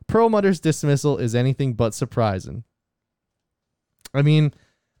result, Perlmutter's dismissal is anything but surprising. I mean,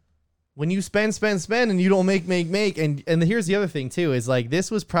 when you spend, and you don't make, and here's the other thing too, is like, this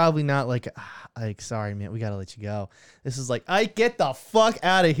was probably not like, sorry, man, we got to let you go. This is like, get the fuck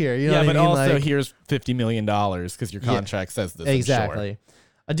out of here. You know what I mean? Also like, here's $50 million because your contract says this. Exactly. I'm sure.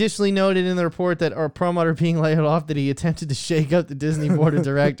 Additionally noted in the report that our Perlmutter being laid off, that he attempted to shake up the Disney board of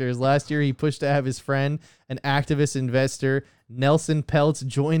directors. Last year, he pushed to have his friend, an activist investor, Nelson Peltz,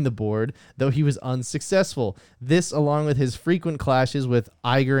 join the board, though he was unsuccessful. This, along with his frequent clashes with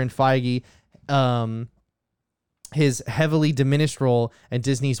Iger and Feige, his heavily diminished role, and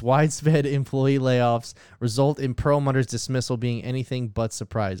Disney's widespread employee layoffs, result in Perlmutter's dismissal being anything but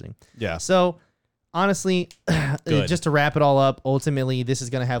surprising. Yeah. So, honestly, Good. just to wrap it all up, ultimately, this is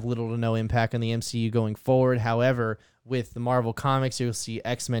going to have little to no impact on the MCU going forward. However, with the Marvel Comics, you'll see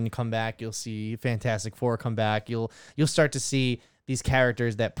X-Men come back. You'll see Fantastic Four come back. You'll start to see these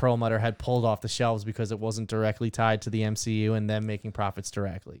characters that Perlmutter had pulled off the shelves because it wasn't directly tied to the MCU and them making profits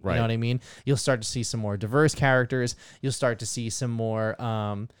directly. You know what I mean? You'll start to see some more diverse characters. You'll start to see some more,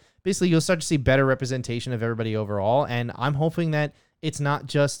 basically, you'll start to see better representation of everybody overall. And I'm hoping that it's not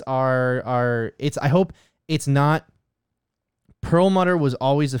just I hope it's not. Perlmutter was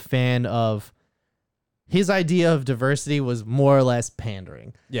always a fan of, his idea of diversity was more or less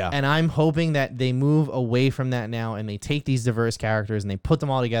pandering. Yeah. And I'm hoping that they move away from that now and they take these diverse characters and they put them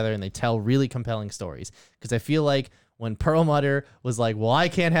all together and they tell really compelling stories. Because I feel like when Perlmutter was like, well, I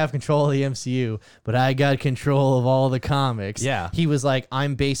can't have control of the MCU, but I got control of all the comics. Yeah. He was like,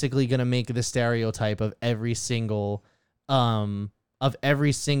 I'm basically going to make the stereotype of every single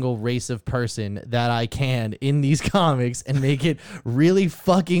race of person that I can in these comics and make it really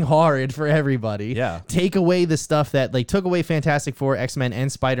fucking hard for everybody. Yeah. Take away the stuff that, like, took away Fantastic Four, X-Men,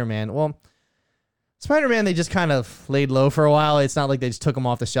 and Spider-Man. Well, Spider-Man, they just kind of laid low for a while. It's not like they just took them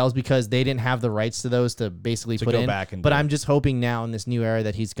off the shelves because they didn't have the rights to those to basically put in. But I'm just hoping now in this new era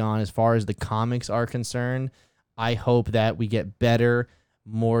that he's gone, as far as the comics are concerned, I hope that we get better,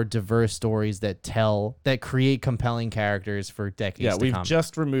 more diverse stories that create compelling characters for decades to come. Yeah, we've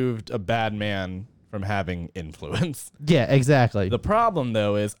just removed a bad man from having influence. Yeah, exactly. The problem,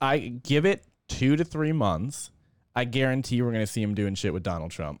 though, is I give it 2 to 3 months. I guarantee we're going to see him doing shit with Donald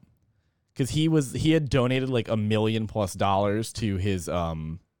Trump. Because he had donated like $1 million+ to his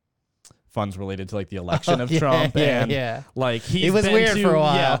funds related to like the election of Trump. Like it was weird for a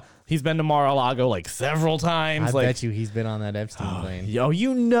while. Yeah, he's been to Mar-a-Lago like several times. I bet you he's been on that Epstein plane. Yo,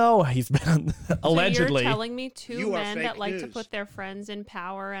 he's been on, allegedly. So you're telling me two men that like news. to put their friends in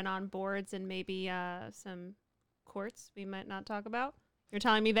power and on boards and maybe some courts we might not talk about? You're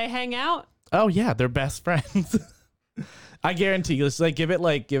telling me they hang out? Oh yeah, they're best friends. I guarantee you. Let's give it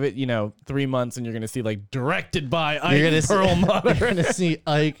 3 months, and you're gonna see like directed by Ike Perlmutter. You're gonna see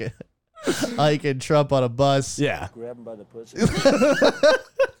Ike and Trump on a bus. Yeah. Grab him by the pussy.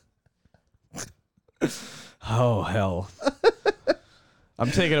 Oh hell.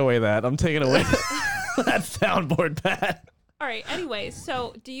 I'm taking away that soundboard, Pat. All right. Anyways,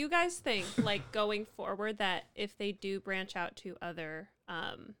 so do you guys think, like, going forward, that if they do branch out to other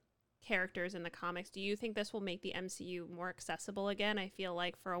characters in the comics, do you think this will make the MCU more accessible again? I feel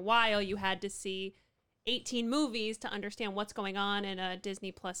like for a while you had to see 18 movies to understand what's going on in a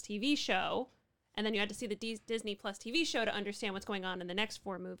Disney Plus TV show, and then you had to see the Disney Plus TV show to understand what's going on in the next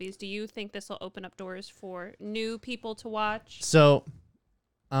 4 movies. Do you think this will open up doors for new people to watch? So,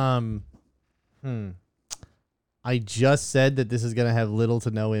 I just said that this is going to have little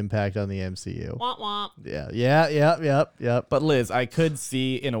to no impact on the MCU. Womp womp. Yeah. But Liz, I could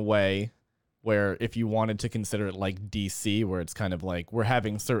see in a way where if you wanted to consider it like DC, where it's kind of like we're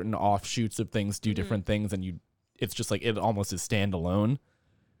having certain offshoots of things do different things, and it's just like it almost is standalone.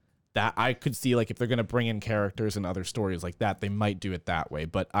 That I could see, like, if they're going to bring in characters and other stories like that, they might do it that way.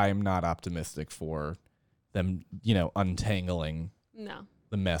 But I am not optimistic for them, untangling. No.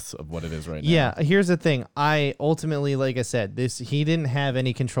 the mess of what it is right now. Yeah, here's the thing. I ultimately, like I said, he didn't have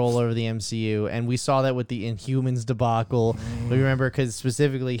any control over the MCU, and we saw that with the Inhumans debacle. We remember because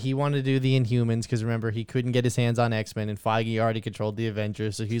specifically he wanted to do the Inhumans because remember he couldn't get his hands on X-Men, and Feige already controlled the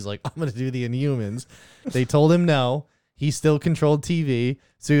Avengers, so he's like, I'm gonna do the Inhumans. They told him no. He still controlled TV,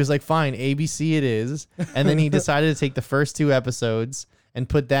 so he was like, fine, ABC it is. And then he decided to take the first 2 episodes and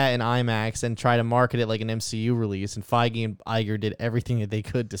put that in IMAX and try to market it like an MCU release. And Feige and Iger did everything that they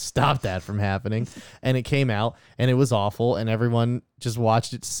could to stop that from happening. And it came out, and it was awful, and everyone just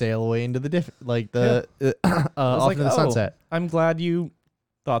watched it sail away into the off into the sunset. I'm glad you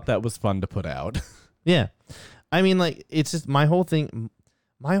thought that was fun to put out. Yeah, I mean, like, it's just my whole thing.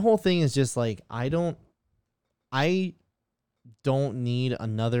 My whole thing is just like I don't need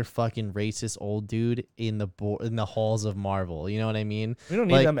another fucking racist old dude in the halls of Marvel. You know what I mean? We don't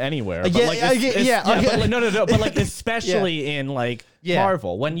need them anywhere. But Yeah, like, okay. but like, no. But like, especially in like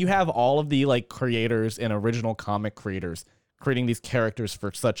Marvel, when you have all of the like creators and original comic creators creating these characters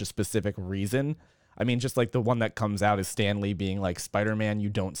for such a specific reason. I mean, just like the one that comes out is Stan Lee being like Spider-Man. You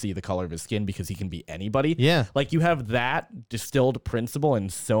don't see the color of his skin because he can be anybody. Yeah. Like you have that distilled principle in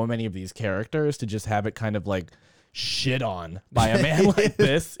so many of these characters to just have it kind of like shit on by a man like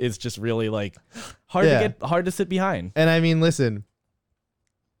this is just really like hard to sit behind. And I mean, listen,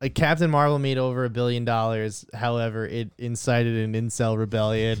 like Captain Marvel made over $1 billion. However, it incited an incel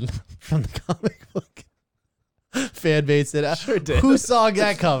rebellion from the comic book fan base. That Sure did. Who saw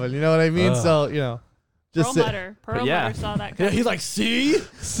that coming? You know what I mean? So you know, just Perlmutter saw that coming. Yeah, he's like, see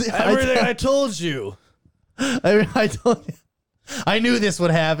everything I told you. I told you. I knew this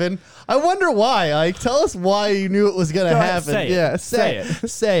would happen. I wonder why. Like, tell us why you knew it was gonna happen. Say it. Yeah, Say it.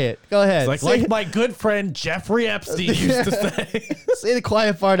 Say it. Go ahead. It's like my good friend Jeffrey Epstein used to say. Say the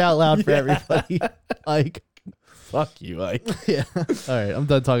quiet part out loud for everybody. Ike. Fuck you, Ike. Yeah. All right. I'm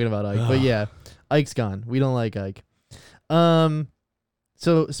done talking about Ike. But yeah, Ike's gone. We don't like Ike. So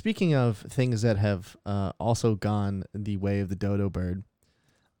speaking of things that have also gone the way of the dodo bird,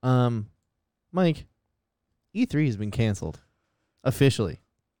 Mike, E3 has been canceled. Officially.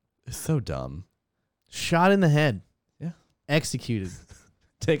 It's so dumb. Shot in the head. Yeah. Executed.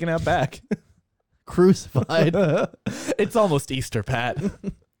 Taken out back. Crucified. It's almost Easter, Pat.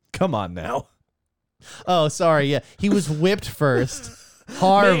 Come on now. Oh, sorry. Yeah. He was whipped first.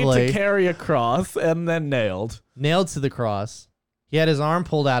 Horribly. Made to carry a cross and then nailed. Nailed to the cross. He had his arm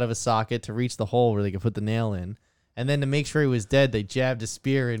pulled out of his socket to reach the hole where they could put the nail in. And then to make sure he was dead, they jabbed a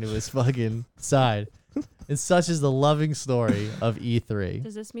spear into his fucking side. And such is the loving story of E3.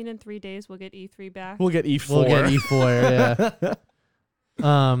 Does this mean in 3 days we'll get E3 back? We'll get E4. We'll get E4,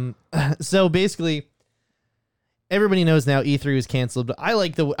 yeah. So basically, everybody knows now E3 was canceled, but I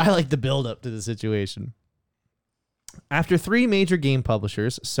like the build up to the situation. After 3 major game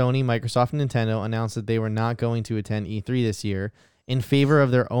publishers, Sony, Microsoft, and Nintendo, announced that they were not going to attend E3 this year in favor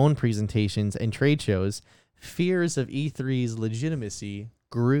of their own presentations and trade shows, fears of E3's legitimacy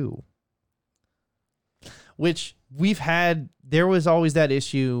grew. Which there was always that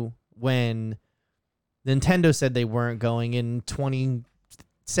issue when Nintendo said they weren't going in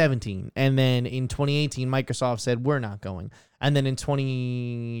 2017. And then in 2018, Microsoft said, we're not going. And then in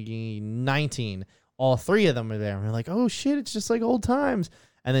 2019, all 3 of them were there. And we're like, oh shit, it's just like old times.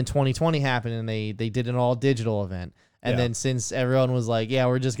 And then 2020 happened and they did an all digital event. And then since everyone was like, yeah,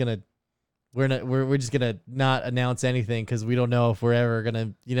 we're just gonna not announce anything because we don't know if we're ever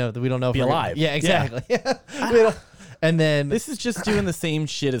gonna, we don't know if Be we're alive. Yeah, exactly. Yeah. And then this is just doing the same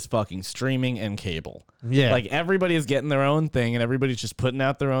shit as fucking streaming and cable. Yeah. Like everybody is getting their own thing and everybody's just putting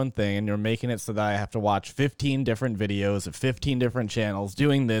out their own thing and you're making it so that I have to watch 15 different videos of 15 different channels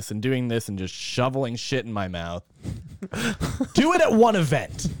doing this and just shoveling shit in my mouth. Do it at one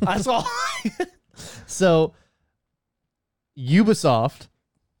event. That's all. So Ubisoft,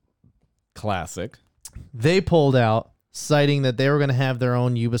 classic, they pulled out, citing that they were going to have their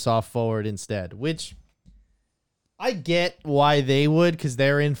own Ubisoft Forward instead, which I get why they would, because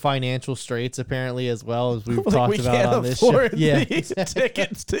they're in financial straits apparently, as well as we've talked about on this show. Yeah,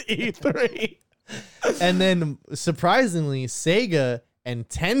 tickets to E3. And then surprisingly, Sega and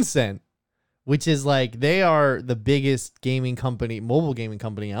Tencent, which is like they are the biggest mobile gaming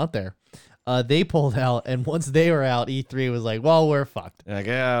company out there. They pulled out, and once they were out, E3 was like, well, we're fucked. Like,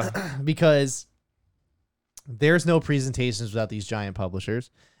 yeah. Because there's no presentations without these giant publishers.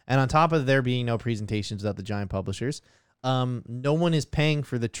 And on top of there being no presentations without the giant publishers, no one is paying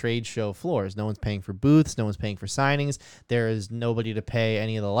for the trade show floors. No one's paying for booths. No one's paying for signings. There is nobody to pay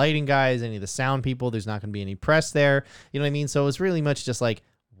any of the lighting guys, any of the sound people. There's not going to be any press there. You know what I mean? So it's really much just like,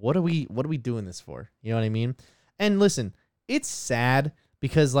 what are we doing this for? You know what I mean? And listen, it's sad,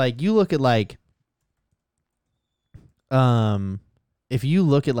 because like you look at like if you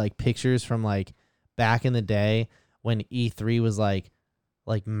look at like pictures from like back in the day when E3 was like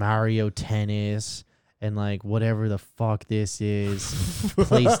Mario Tennis and like whatever the fuck this is,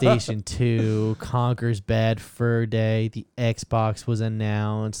 PlayStation 2, Conker's Bad Fur Day, the Xbox was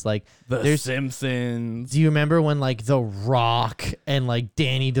announced, like The Simpsons. Do you remember when like The Rock and like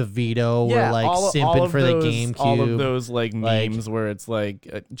Danny DeVito were like simping for the GameCube? All of those like memes where it's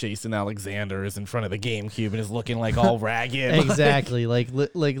like Jason Alexander is in front of the GameCube and is looking like all ragged. Exactly. Like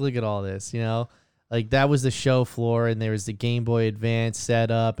look at all this, you know? Like that was the show floor, and there was the Game Boy Advance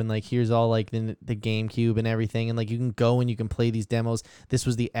set up, and like here's all like the GameCube and everything, and like you can go and you can play these demos. This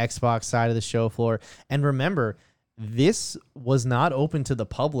was the Xbox side of the show floor, and remember, this was not open to the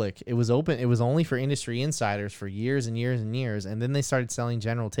public. It was open. It was only for industry insiders for years and years and years, and then they started selling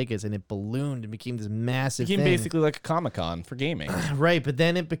general tickets, and it ballooned and became this massive. It became thing. basically like a Comic-Con for gaming, right? But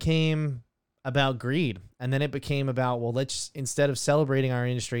then it became about greed, and then it became about, well, let's, instead of celebrating our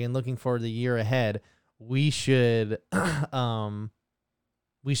industry and looking for the year ahead, we should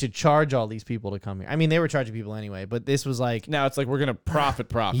charge all these people to come here. I mean, they were charging people anyway, but this was like, now it's like we're gonna profit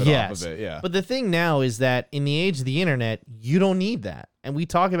yes. off of it. Yeah, but the thing now is that in the age of the internet, you don't need that. And we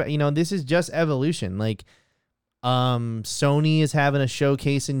talk about, this is just evolution. Like Sony is having a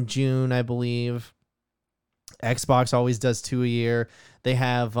showcase in June, I believe. Xbox always does 2 a year. They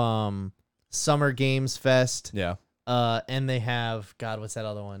have Summer Games Fest. Yeah. And they have, God, what's that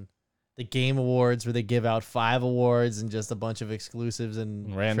other one? The Game Awards, where they give out 5 awards and just a bunch of exclusives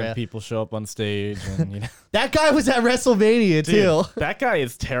and random people show up on stage. And that guy was at WrestleMania too. That guy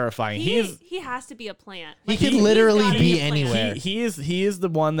is terrifying. He has to be a plant. He could literally be anywhere. He is the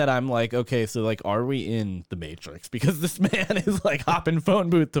one that I'm like, okay, so like, are we in the Matrix? Because this man is like hopping phone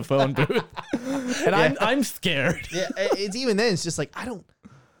booth to phone booth, and I'm scared. Yeah, it's even then. It's just like, I don't.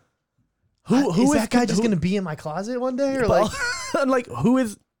 Who is that guy just gonna be in my closet one day, or like, I'm like, who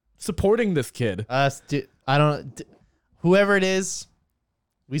is supporting this kid? I don't. Whoever it is,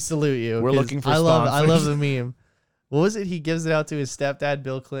 we salute you. We're looking for I sponsors. love the meme. What was it? He gives it out to his stepdad,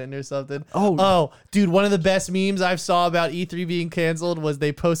 Bill Clinton, or something. Oh, dude! One of the best memes I've saw about E3 being canceled was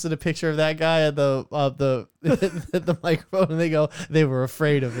they posted a picture of that guy at the the microphone, and they were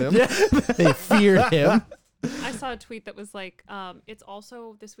afraid of him. Yeah. They feared him. I saw a tweet that was like, it's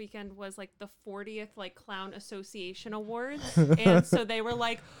also this weekend was like the 40th like Clown Association Awards, and so they were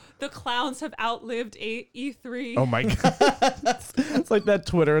like, the clowns have outlived E3. Oh my god! It's like that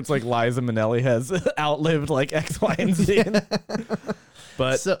Twitter. It's like Liza Minnelli has outlived like X, Y, and Z.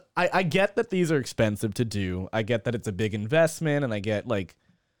 But so, I get that these are expensive to do. I get that it's a big investment, and I get like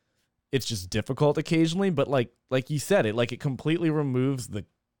it's just difficult occasionally. But like you said, it completely removes the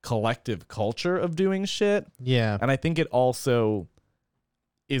collective culture of doing shit. Yeah. And I think it also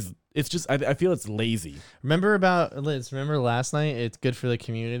is, it's just, I feel it's lazy. Remember last night? It's good for the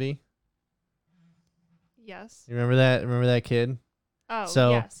community. Yes. You remember that? Remember that kid? Oh,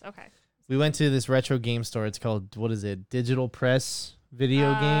 so yes. Okay. We went to this retro game store. It's called, what is it? Digital Press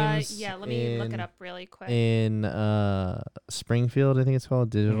Video Games. Yeah, let me look it up really quick. In Springfield, I think it's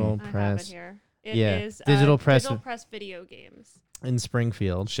called Digital Press. I have it here. It is Digital Press Video Games in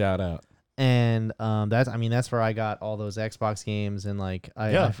Springfield. Shout out. And that's where I got all those Xbox games, and like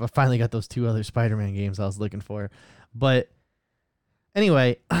I finally got those 2 other Spider-Man games I was looking for. But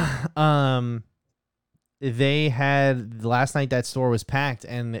anyway, they had last night, that store was packed,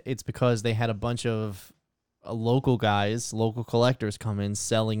 and it's because they had a bunch of local collectors come in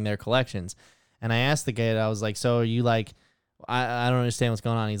selling their collections. And I asked the guy, I was like, so are you like, I don't understand what's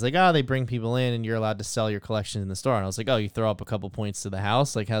going on. He's like, oh, they bring people in and you're allowed to sell your collection in the store. And I was like, oh, you throw up a couple points to the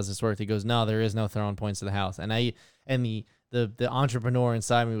house? Like, how's this work? He goes, no, there is no throwing points to the house. And the entrepreneur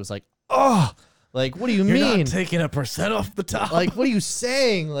inside me was like, oh, like, what do you mean? You're not taking 1% off the top. Like, what are you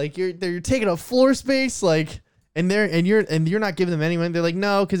saying? Like, you're taking up floor space, like, and you're not giving them any money. They're like,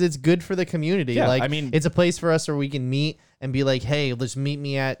 no, because it's good for the community. Yeah, like, I mean, it's a place for us where we can meet and be like, hey, let's meet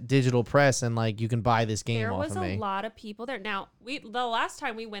me at Digital Press, and like you can buy this game off of me. There was a lot of people there. Now, the last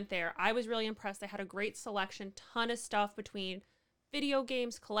time we went there, I was really impressed. They had a great selection, ton of stuff between video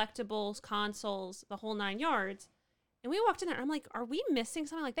games, collectibles, consoles, the whole 9 yards. And we walked in there, and I'm like, are we missing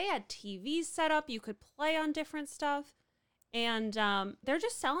something? Like, they had TVs set up, you could play on different stuff. And they're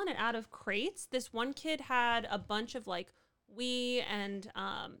just selling it out of crates. This one kid had a bunch of like Wii and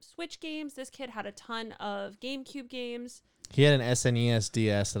Switch games. This kid had a ton of GameCube games. He had an SNES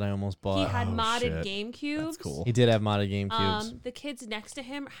DS that I almost bought. He had modded GameCubes. That's cool. He did have modded GameCubes. The kids next to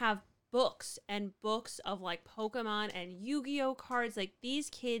him have books and books of like Pokemon and Yu-Gi-Oh cards. Like, these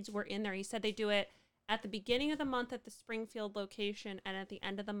kids were in there. He said they do it at the beginning of the month at the Springfield location and at the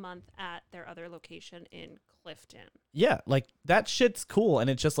end of the month at their other location in Clifton. Yeah, like that shit's cool. And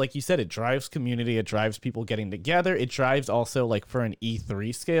it's just like you said, it drives community. It drives people getting together. It drives also like for an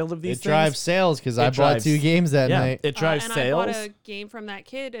E3 scale of these things. It drives sales because I bought drives- 2 games that night. It drives and sales. I bought a game from that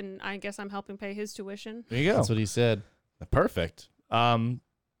kid, and I guess I'm helping pay his tuition. There you go. That's what he said. Perfect.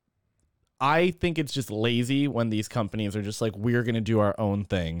 I think it's just lazy when these companies are just like, we're going to do our own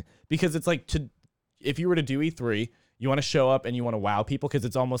thing. Because it's like, if you were to do E3, you want to show up and you want to wow people because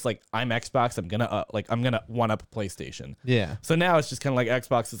it's almost like I'm Xbox. I'm gonna one up PlayStation. Yeah. So now it's just kind of like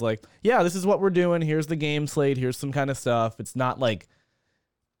Xbox is like, yeah, this is what we're doing. Here's the game slate. Here's some kind of stuff. It's not like,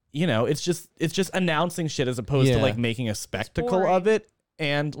 it's just announcing shit as opposed to like making a spectacle of it.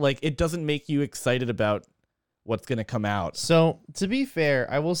 And like, it doesn't make you excited about what's going to come out. So to be fair,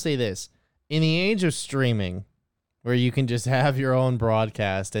 I will say this. In the age of streaming, where you can just have your own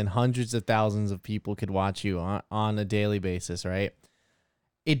broadcast and hundreds of thousands of people could watch you on a daily basis, right?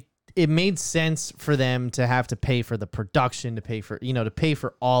 It made sense for them to have to pay for the production, to pay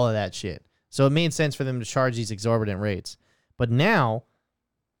for all of that shit. So it made sense for them to charge these exorbitant rates. But now,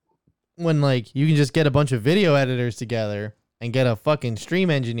 when like you can just get a bunch of video editors together and get a fucking stream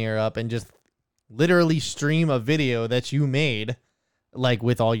engineer up and just literally stream a video that you made, like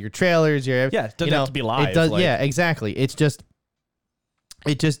with all your trailers, it doesn't have to be live. It does, yeah, exactly. It just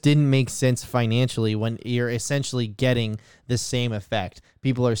didn't make sense financially when you're essentially getting the same effect.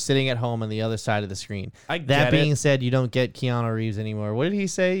 People are sitting at home on the other side of the screen. That being said, you don't get Keanu Reeves anymore. What did he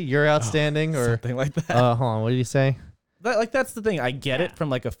say? You're outstanding, or something like that. Hold on, what did he say? That's the thing. I get it from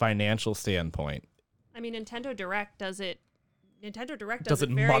like a financial standpoint. I mean, Nintendo Direct does it. Nintendo Direct Does does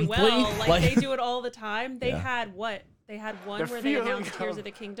it it very monthly? well. Like- They do it all the time. They had what? They had one The where they feeling announced Tears of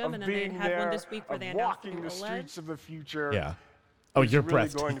the Kingdom, and then they being had one there, this week where of they announced walking the OLED. streets of the future. Yeah. Oh, is you're really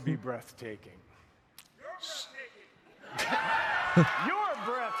breathtaking. going to be breathtaking. You're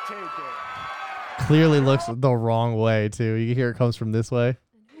breathtaking. Clearly looks the wrong way too. You can hear it comes from this way.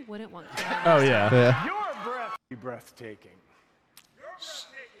 Who wouldn't want Keanu? Oh yeah. Yeah. You're breathtaking.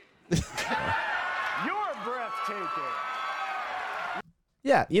 You're breathtaking.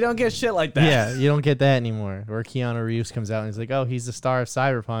 Yeah, you don't get shit like that. Yeah, you don't get that anymore. Where Keanu Reeves comes out and he's like, "Oh, he's the star of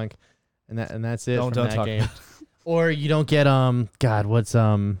Cyberpunk," and that's it from that talk game. about Or you don't get God, what's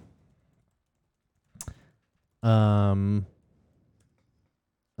you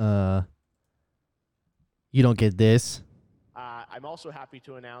don't get this. I'm also happy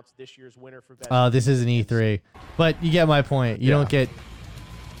to announce this year's winner for best. This is an E3, but you get my point. You don't get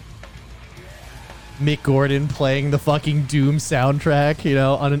Mick Gordon playing the fucking Doom soundtrack,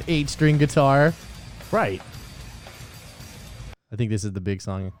 on an 8-string guitar. Right. I think this is the big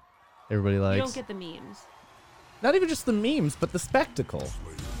song everybody likes. You don't get the memes. Not even just the memes, but the spectacle.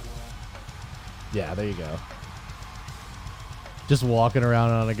 Yeah, there you go. Just walking around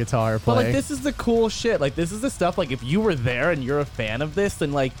on a guitar But playing. like, this is the cool shit. Like, this is the stuff. Like, if you were there and you're a fan of this,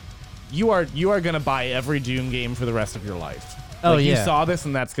 then like, you are gonna buy every Doom game for the rest of your life. Oh, like, yeah. You saw this,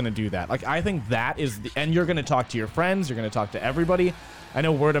 and that's gonna do that. Like, I think that is, and you're gonna talk to your friends. You're gonna talk to everybody. I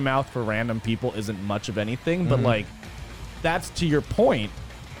know word of mouth for random people isn't much of anything, but like, that's to your point.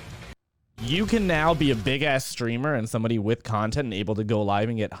 You can now be a big ass streamer and somebody with content and able to go live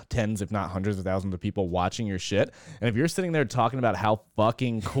and get tens, if not hundreds of thousands of people watching your shit. And if you're sitting there talking about how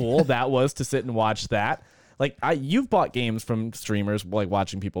fucking cool that was to sit and watch that, like, you've bought games from streamers, like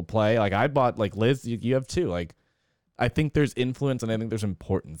watching people play. Like, I bought, like, Liz, you have too. Like, I think there's influence and I think there's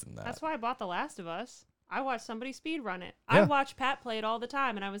importance in that. That's why I bought The Last of Us. I watched somebody speedrun it. Yeah. I watch Pat play it all the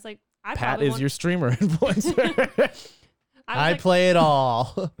time, and I was like, Pat is your streamer influencer. I play it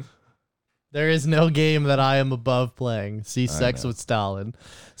all. There is no game that I am above playing. See Sex know. with Stalin.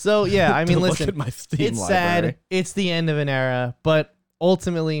 So, yeah, I mean, Look listen, at my Steam it's library. sad. It's the end of an era, but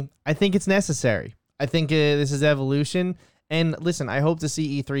ultimately, I think it's necessary. I think this is evolution. And listen, I hope to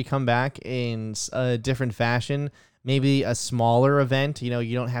see E3 come back in a different fashion. Maybe a smaller event. You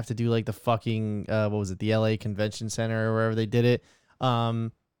don't have to do like the fucking, the LA Convention Center or wherever they did it.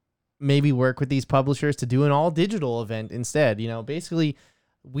 Maybe work with these publishers to do an all digital event instead. Basically,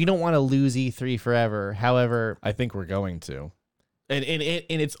 we don't want to lose E3 forever. However, I think we're going to.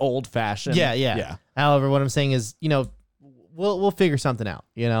 In its old fashion. Yeah. However, what I'm saying is, we'll figure something out.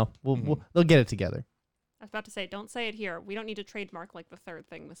 They'll get it together. I was about to say, don't say it here. We don't need to trademark like the third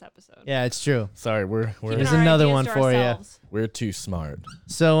thing this episode. Yeah, it's true. Sorry, we're There's Keeping our another ideas one to for you. ourselves. we're too smart.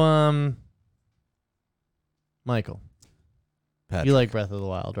 So, Michael, Patrick, you like Breath of the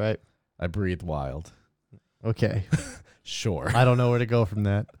Wild, right? I breathe wild. Okay. Sure. I don't know where to go from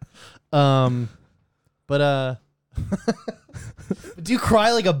that. But Do you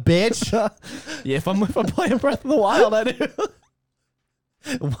cry like a bitch? Yeah, if I'm playing Breath of the Wild, I do.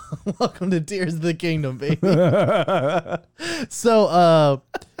 Welcome to Tears of the Kingdom, baby. So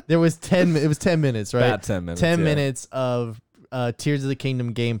there was 10 minutes, right? About 10 minutes, 10 yeah. minutes of Tears of the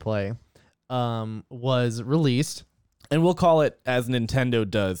Kingdom gameplay was released. And we'll call it, as Nintendo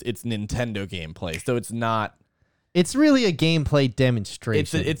does, it's Nintendo gameplay. So it's not... It's really a gameplay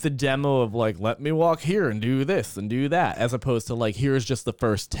demonstration. It's a demo of like, let me walk here and do this and do that, as opposed to like, here's just the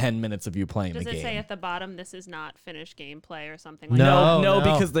first 10 minutes of you playing Does the it game. say at the bottom, this is not finished gameplay or something like No. that? No,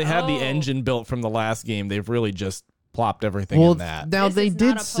 because they have the Oh. engine built from the last game. They've really just plopped everything well, in that. now This they is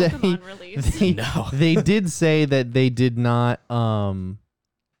did not a say Pokemon release. they, No. they did say that they did not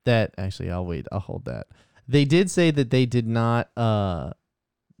that actually I'll hold that. They did say that they did not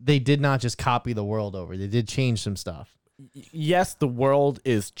just copy the world over. They did change some stuff. Yes, the world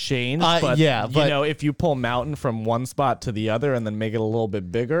is changed, but yeah, you but- know, if you pull Mountain from one spot to the other and then make it a little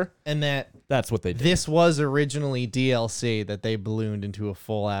bit bigger, And that that's what they did. this was originally DLC that they ballooned into a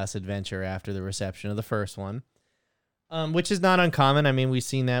full ass adventure after the reception of the first one. Which is not uncommon. I mean, we've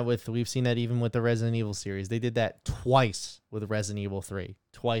seen that even with the Resident Evil series. They did that twice with Resident Evil 3.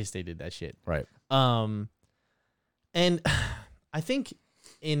 Twice they did that shit. Right. And I think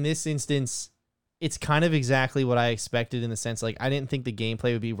in this instance, it's kind of exactly what I expected, in the sense, like, I didn't think the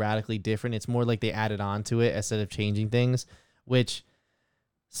gameplay would be radically different. It's more like they added on to it instead of changing things, the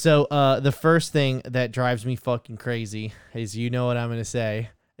first thing that drives me fucking crazy is, you know what I'm going to say,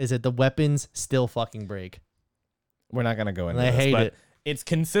 is that the weapons still fucking break. We're not going to go into I this, hate but it. it's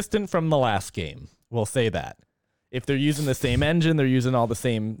consistent from the last game. We'll say that. If they're using the same engine, they're using all the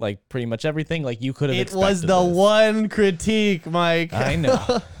same, like, pretty much everything. Like, you could have It expected was the this. one critique, Mike. I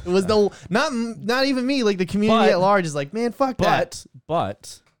know. It was not even me, like the community But- at large is like, man, fuck that.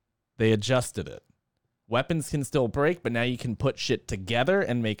 But they adjusted it. Weapons can still break, but now you can put shit together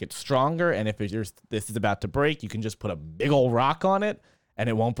and make it stronger. And if this is about to break, you can just put a big old rock on it, and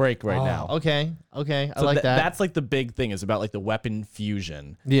it won't break right now. Okay. I So like that. That's like the big thing, is about like the weapon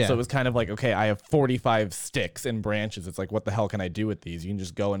fusion. Yeah. So it was kind of like, okay, I have 45 sticks and branches. It's like, what the hell can I do with these? You can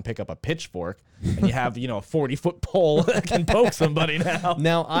just go and pick up a pitchfork, and you have, a 40-foot pole that can poke somebody now.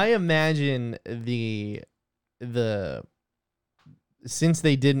 Now I imagine since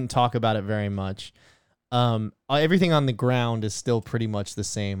they didn't talk about it very much, everything on the ground is still pretty much the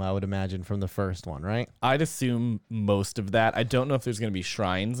same, I would imagine, from the first one, right? I'd assume most of that. I don't know if there's going to be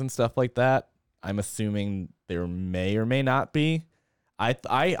shrines and stuff like that. I'm assuming there may or may not be. I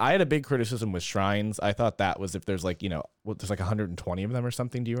had a big criticism with shrines. I thought that was if there's like, there's like 120 of them or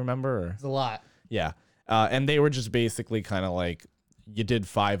something. Do you remember? Or? It's a lot. Yeah. And they were just basically kind of like, you did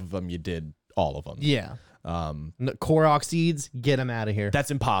 5 of them, you did all of them. Yeah. Korok seeds, get them out of here.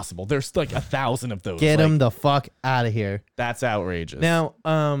 That's impossible. There's like 1,000 of those. Get Like, them the fuck out of here. That's outrageous. Now,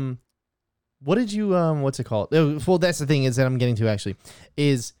 what did you what's it called? Well, that's the thing is that I'm getting to actually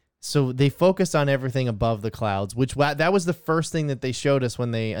is, so they focused on everything above the clouds, which that was the first thing that they showed us when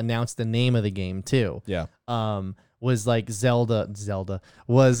they announced the name of the game too. Yeah. Was like Zelda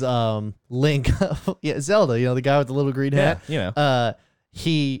was Link. Yeah, Zelda, the guy with the little green hat.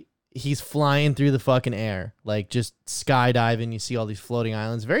 He's flying through the fucking air, like just skydiving. You see all these floating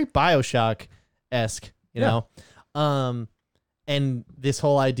islands, very BioShock-esque, you know? And this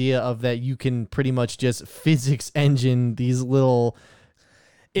whole idea of that you can pretty much just physics engine these little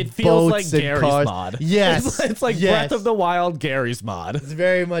It feels like boats and Gary's cars. mod. Yes. It's like Yes. Breath of the Wild Gary's mod. It's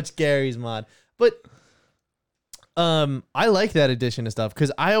very much Gary's mod. But I like that addition of stuff,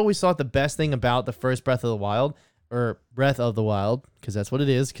 because I always thought the best thing about the first Breath of the Wild, or Breath of the Wild, because that's what it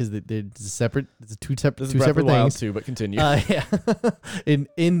is, because it's separate. It's two This is two Breath of separate the Wild things. too, but continue. Yeah, in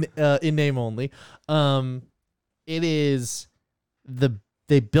name only. It is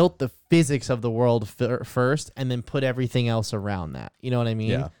they built the physics of the world first, and then put everything else around that. You know what I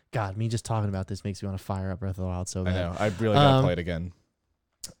mean? Yeah. God, me just talking about this makes me want to fire up Breath of the Wild so I bad. know. I really gotta play it again.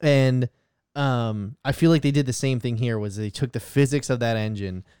 And I feel like they did the same thing here. Was they took the physics of that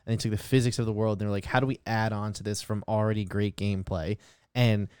engine and they took the physics of the world, and they're like, how do we add on to this from already great gameplay?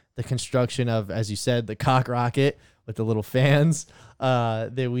 And the construction of, as you said, the cock rocket with the little fans.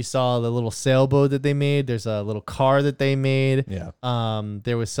 That we saw the little sailboat that they made. There's a little car that they made. Yeah.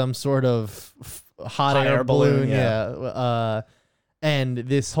 There was some sort of hot air balloon. Yeah. And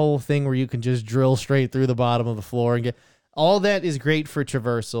this whole thing where you can just drill straight through the bottom of the floor and get. All that is great for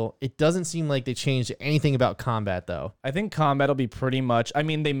traversal. It doesn't seem like they changed anything about combat, though. I think combat will be pretty much. I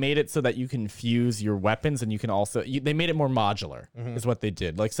mean, they made it so that you can fuse your weapons, and you can also. They made it more modular, is what they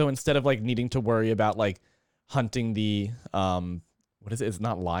did. Like, so instead of like needing to worry about like hunting the what is it? It's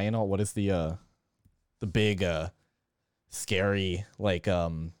not Lionel. What is the big scary like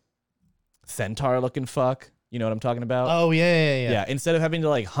centaur looking fuck. You know what I'm talking about? Oh yeah. Yeah, instead of having to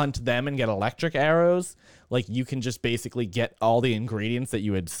like hunt them and get electric arrows, like you can just basically get all the ingredients that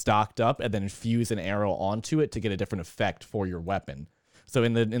you had stocked up and then fuse an arrow onto it to get a different effect for your weapon. So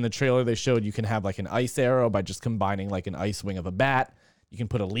in the trailer they showed you can have like an ice arrow by just combining like an ice wing of a bat. You can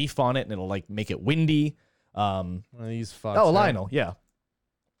put a leaf on it and it'll like make it windy. One of these fucks. Oh, right? Lionel, yeah.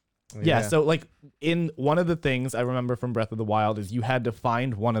 Yeah, so like in one of the things I remember from Breath of the Wild is you had to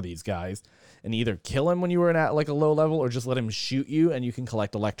find one of these guys and either kill him when you were at like a low level or just let him shoot you and you can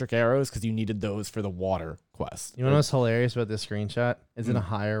collect electric arrows because you needed those for the water quest. You know what's hilarious about this screenshot? It's in a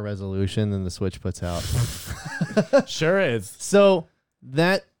higher resolution than the Switch puts out. Sure is. So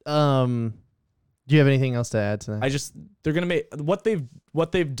that do you have anything else to add to that? They're gonna make what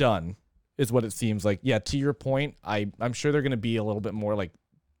they've done is what it seems like. Yeah, to your point, I'm sure they're gonna be a little bit more like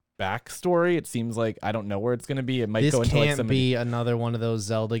backstory. It seems like I don't know where it's gonna be. It might this go into like can't some be another one of those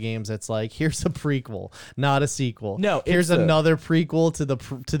Zelda games that's like, here's a prequel, not a sequel. No, here's it's another prequel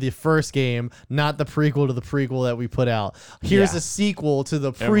to the first game, not the prequel to the prequel that we put out. Here's Yeah. a sequel to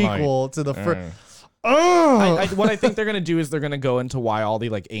the prequel to the first. What I think they're gonna do is they're gonna go into why all the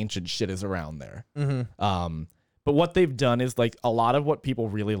like ancient shit is around there. But what they've done is like a lot of what people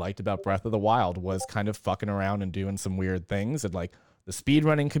really liked about Breath of the Wild was kind of fucking around and doing some weird things. And like the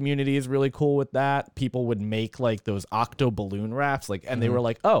speedrunning community is really cool with that. People would make like those octo balloon rafts, like, and they were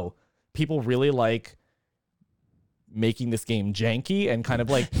like, oh, people really like making this game janky and kind of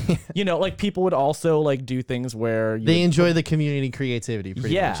like, you know, like people would also like do things where They enjoy the community creativity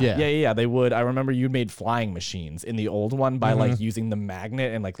pretty much. Yeah. They would. I remember you made flying machines in the old one by like using the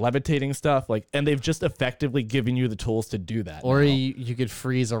magnet and like levitating stuff. Like, and they've just effectively given you the tools to do that. Or now. you could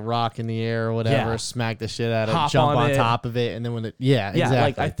freeze a rock in the air or whatever, Yeah. smack the shit out of it, Hop jump on it. top of it, and then when it exactly.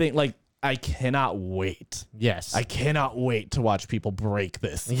 Like I think like I cannot wait. Yes. I cannot wait to watch people break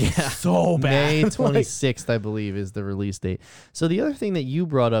this. Yeah. So bad. May Like, 26th, I believe, is the release date. So the other thing that you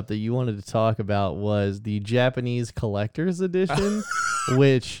brought up that you wanted to talk about was the Japanese collector's edition,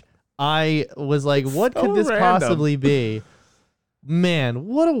 which I was like, what so could this random. possibly be? Man,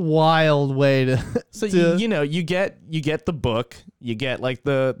 what a wild way to So to- you know, you get the book, you get like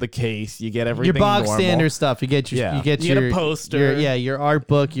the case, you get everything your box normal. standard stuff. You get your Yeah. you get You get a your poster. your art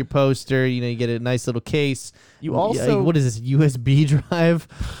book, your poster. You know, you get a nice little case. You also what is this USB drive?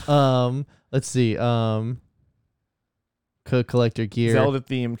 Let's see. Collector gear. Zelda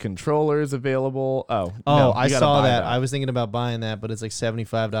themed controllers available. Oh, Oh, no, I you gotta saw buy that. I was thinking about buying that, but it's like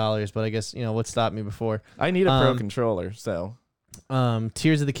 $75. But I guess what stopped me before. I need a pro controller, so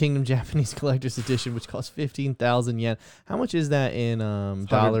Tears of the Kingdom Japanese Collector's Edition, which costs 15,000 yen. How much is that in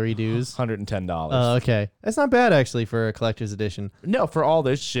dollary dues? $110. Okay, that's not bad actually for a collector's edition. No, for all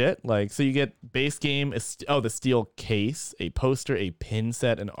this shit, like, so you get base game, the steel case, a poster, a pin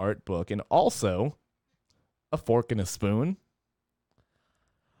set, an art book, and also a fork and a spoon.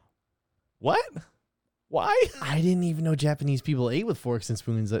 What? Why? I didn't even know Japanese people ate with forks and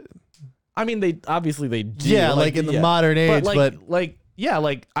spoons. I mean, they obviously they do. Yeah, like in the modern age, but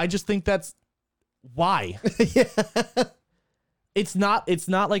I just think that's why. yeah. It's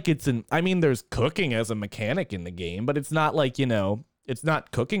not like it's an. I mean, there's cooking as a mechanic in the game, but it's not like it's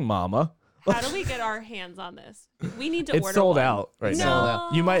not Cooking Mama. How do we get our hands on this? We need to order It's sold one. out right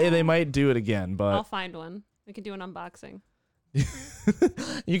No. now. They might do it again, but I'll find one. We can do an unboxing.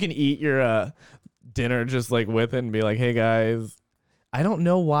 you can eat your dinner just like with it and be like, hey guys, I don't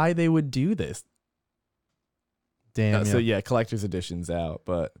know why they would do this. Damn. So yeah, collector's edition's out,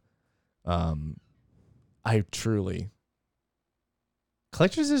 but I truly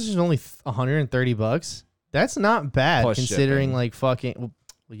Collector's edition is only $130. That's not bad Plus considering shipping. like fucking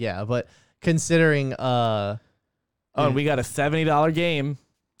but considering Oh, and we got a $70 game.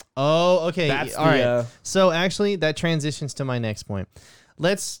 Oh, okay. That's all right. So actually that transitions to my next point.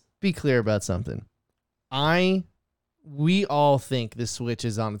 Let's be clear about something. We all think the Switch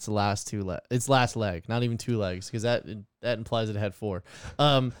is on its last leg, not even two legs, because that implies it had four.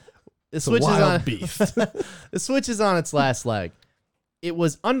 The Switch is on beast. the Switch is on its last leg. It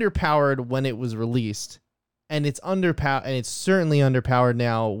was underpowered when it was released, and it's underpowered, and it's certainly underpowered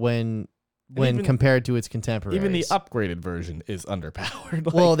now when even- compared to its contemporaries. Even the upgraded version is underpowered.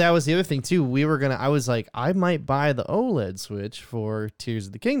 Like, Well, that was the other thing too. I was like, I might buy the OLED Switch for Tears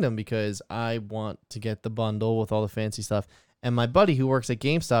of the Kingdom because I want to get the bundle with all the fancy stuff. And my buddy who works at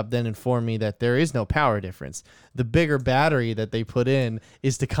GameStop then informed me that there is no power difference. The bigger battery that they put in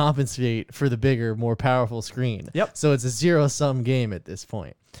is to compensate for the bigger, more powerful screen. Yep. So it's a zero-sum game at this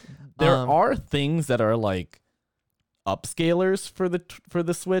point. there are things that are like upscalers for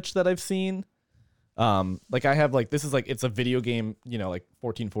the Switch that I've seen. Like I have like this is like it's a video game, like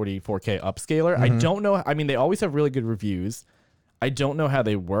 1440 4K upscaler. I don't know. I mean, they always have really good reviews. I don't know how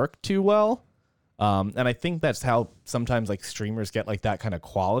they work too well. And I think that's how sometimes like streamers get like that kind of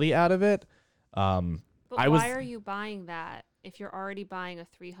quality out of it. But why are you buying that if you're already buying a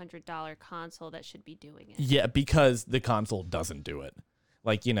 $300 console that should be doing it? Yeah, because the console doesn't do it.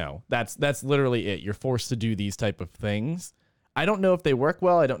 Like, that's literally it. You're forced to do these type of things. I don't know if they work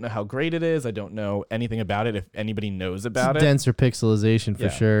well. I don't know how great it is. I don't know anything about it. If anybody knows about it. Denser pixelization for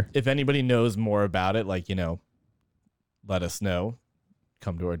sure. If anybody knows more about it, like, let us know.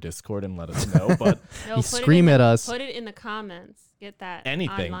 Come to our Discord and let us know. But No, scream at us. Put it in the comments. Get that.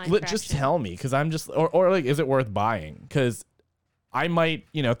 anything. online Just traction. tell me, because I'm just, or like, is it worth buying? Because I might,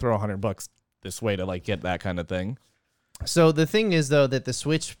 throw $100 this way to like get that kind of thing. So the thing is, though, that the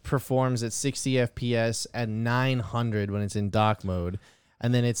Switch performs at 60 FPS at 900 when it's in dock mode,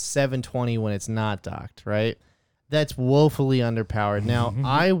 and then it's 720 when it's not docked, right? That's woefully underpowered. Now,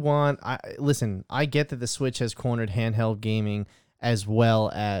 listen, I get that the Switch has cornered handheld gaming as well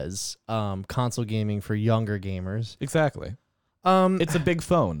as console gaming for younger gamers. Exactly. It's a big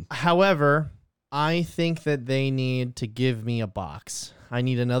phone. However, I think that they need to give me a box. I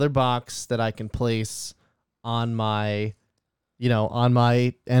need another box that I can place on my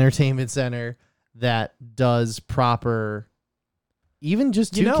entertainment center that does proper, even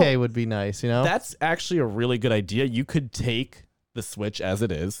just 2K would be nice, That's actually a really good idea. You could take the Switch as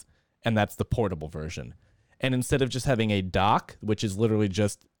it is, and that's the portable version. And instead of just having a dock, which is literally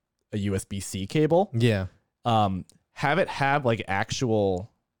just a USB-C cable, Yeah. have it have like actual,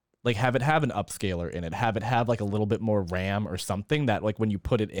 like have it have an upscaler in it. Have it have like a little bit more RAM or something that like when you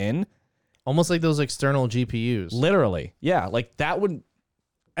put it in, Almost like those external GPUs. literally, yeah, like that would,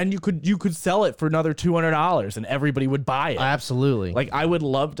 and you could sell it for another $200 and everybody would buy it. Absolutely. Like I would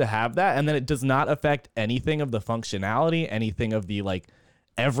love to have that, and then it does not affect anything of the functionality, anything of the like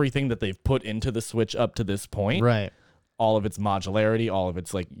everything that they've put into the Switch up to this point. right. All of its modularity, all of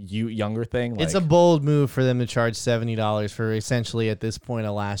its like younger thing. It's a bold move for them to charge $70 for essentially at this point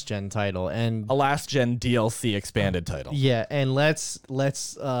a last gen title. And a last gen DLC expanded title. yeah, and let's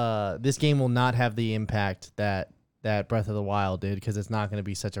this game will not have the impact that Breath of the Wild did, because it's not going to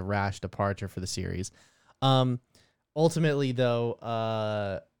be such a rash departure for the series. Ultimately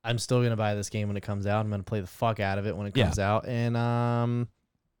though, I'm still going to buy this game when it comes out. I'm going to play the fuck out of it when it comes out, and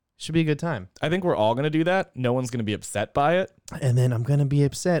should be a good time. I think we're all gonna do that. No one's gonna be upset by it. And then I'm going to be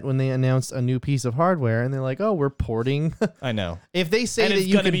upset when they announce a new piece of hardware and they're like, "Oh, we're porting." I know. If they say And that it's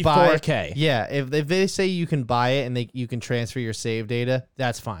you gonna can be buy 4K. Yeah, if they say you can buy it and you can transfer your save data,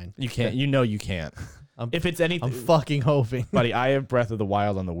 that's fine. You can't. You can't. If it's anything, I'm fucking hoping. buddy, I have Breath of the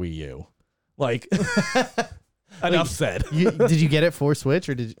Wild on the Wii U. Like, enough said. Did you get it for Switch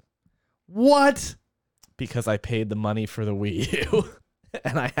or did you? What? Because I paid the money for the Wii U,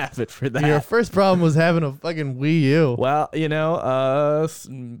 and I have it for that. Your first problem was having a fucking Wii U. Well,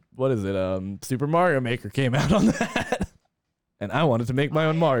 what is it? Super Mario Maker came out on that, and I wanted to make my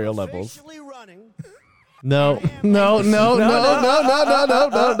own Mario levels. No. Shut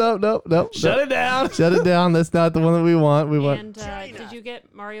it down. Shut it down. That's not the one that we want. We want. And did you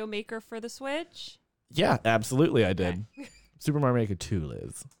get Mario Maker for the Switch? Yeah, absolutely, I did. Super Mario Maker 2,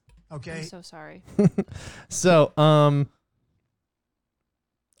 Liz. I'm so sorry. So,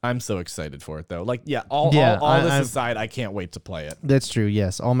 I'm so excited for it though. Like, all this aside, I can't wait to play it. that's true.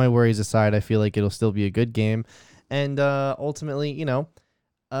 Yes. All my worries aside, I feel like it'll still be a good game. And ultimately, they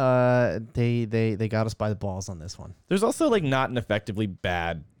got us by the balls on this one. There's also like not an effectively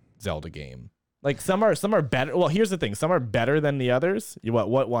bad Zelda game. Like some are better. Well, here's the thing: some are better than the others.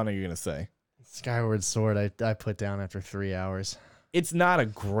 What one are you gonna say? Skyward Sword, I put down after 3 hours. It's not a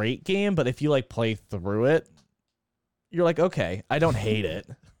great game, but if you like play through it, you're like, okay, I don't hate it.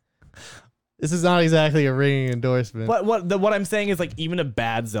 This is not exactly a ringing endorsement. But what I'm saying is like even a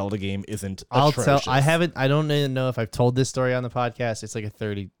bad Zelda game isn't atrocious. I don't even know if I've told this story on the podcast. It's like a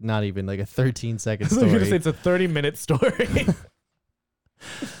 13-second I was gonna say story. it's a 30-minute story.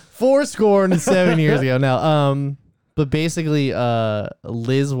 7 years ago now. But basically,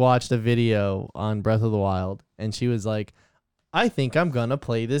 Liz watched a video on Breath of the Wild, and she was like, I think I'm gonna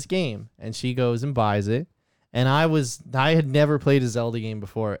play this game. And she goes and buys it. And I had never played a Zelda game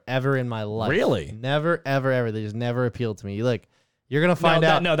before, ever in my life. Really? Never, ever. They just never appealed to me. Look, you're gonna find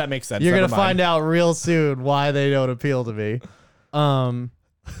out. No, that makes sense. You're Never gonna mind. find out real soon why they don't appeal to me.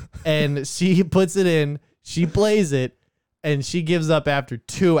 And she puts it in, she plays it, and she gives up after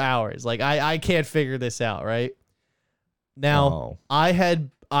 2 hours. Like I can't figure this out, right? Now Oh. I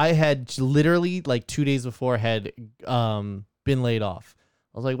had literally like 2 days before had been laid off.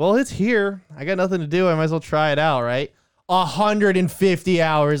 I was like, well, it's here. I got nothing to do. I might as well try it out, right? 150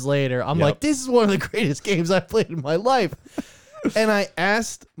 hours later, I'm like, this is one of the greatest games I've played in my life. And I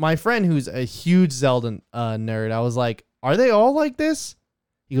asked my friend, who's a huge Zelda nerd, I was like, are they all like this?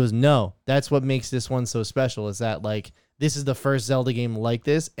 He goes, no, that's what makes this one so special, is that like this is the first Zelda game like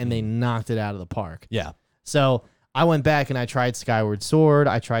this, and they knocked it out of the park. Yeah. So I went back and I tried Skyward Sword.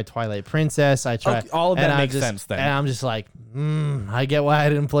 I tried Twilight Princess. I tried all of that makes sense then. And I'm just like, I get why I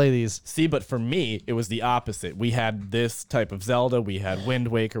didn't play these. See, but for me, it was the opposite. We had this type of Zelda. We had Wind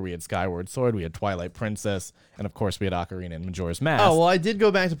Waker. We had Skyward Sword. We had Twilight Princess. And, of course, we had Ocarina and Majora's Mask. Oh, well, I did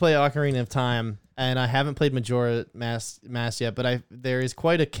go back to play Ocarina of Time, and I haven't played Majora's Mask yet, but there is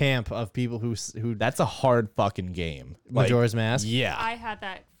quite a camp of people who That's a hard fucking game. Majora's Mask? Yeah. I had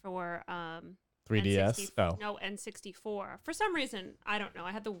that for 3DS? N64. No, N64. For some reason, I don't know.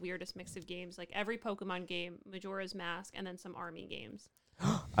 I had the weirdest mix of games. Like every Pokemon game, Majora's Mask, and then some army games.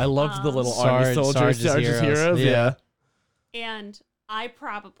 I loved the little army soldiers, Sarge's Heroes. Yeah. And I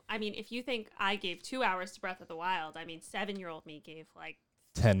mean, if you think I gave 2 hours to Breath of the Wild, I mean, 7-year-old me gave like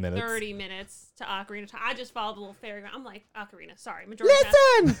 10 minutes. 30 minutes to Ocarina of Time. I just followed the little fairy. I'm like, Ocarina, sorry. Majora's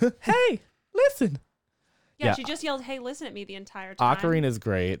Mask. Listen! Hey, listen. Yeah, she just yelled, hey, listen at me the entire time. Ocarina is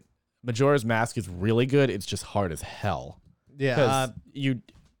great. Majora's Mask is really good. It's just hard as hell. Yeah. You're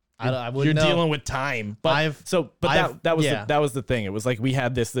wouldn't know. dealing with time. But that was the thing. It was like we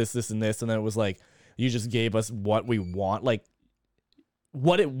had this, and this, and then it was like you just gave us what we want. Like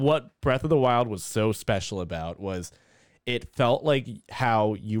what Breath of the Wild was so special about was it felt like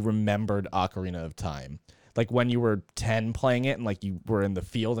how you remembered Ocarina of Time. Like when you were 10 playing it and like you were in the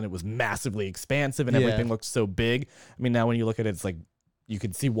field and it was massively expansive and everything looked so big. I mean, now when you look at it, it's like you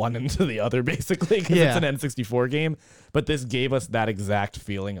could see one into the other basically because it's an N64 game. But this gave us that exact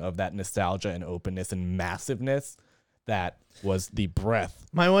feeling of that nostalgia and openness and massiveness that was the breath.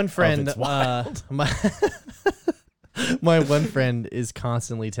 My one friend, of its wild. my one friend is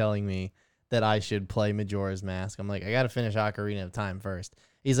constantly telling me that I should play Majora's Mask. I'm like, I got to finish Ocarina of Time first.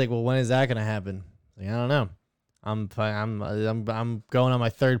 He's like, well, when is that going to happen? Like, I don't know. I'm going on my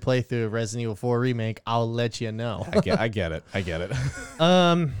third playthrough of Resident Evil 4 Remake. I'll let you know. I get it.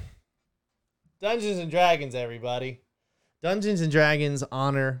 Dungeons and Dragons, everybody. Dungeons and Dragons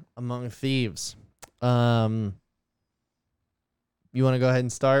Honor Among Thieves. You want to go ahead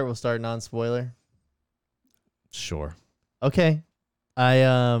and start? We'll start non-spoiler. Sure. Okay.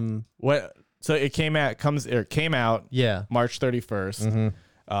 What? So it came out March 31st.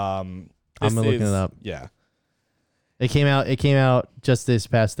 I'm looking it up. Yeah. It came out just this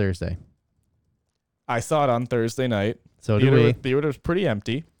past Thursday. I saw it on Thursday night. So did we. The theater was pretty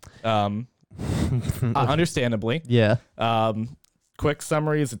empty. Understandably. Yeah. Quick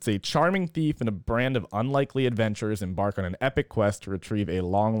summary is it's a charming thief and a brand of unlikely adventurers embark on an epic quest to retrieve a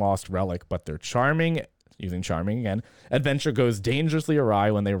long-lost relic, but their charming again, adventure goes dangerously awry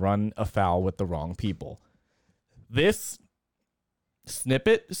when they run afoul with the wrong people. This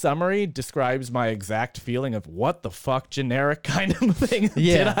snippet summary describes my exact feeling of what the fuck generic kind of thing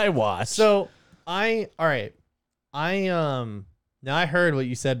did I watch. So now I heard what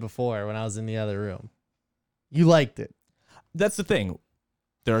you said before when I was in the other room. You liked it. That's the thing.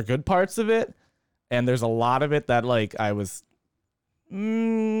 There are good parts of it, and there's a lot of it that like I was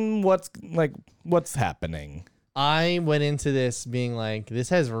what's happening? I went into this being like, this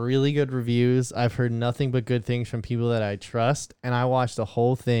has really good reviews. I've heard nothing but good things from people that I trust. And I watched the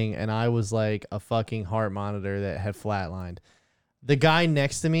whole thing and I was like a fucking heart monitor that had flatlined. The guy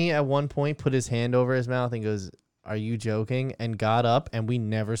next to me at one point put his hand over his mouth and goes, "Are you joking?" and got up, and we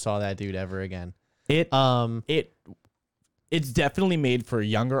never saw that dude ever again. It's definitely made for a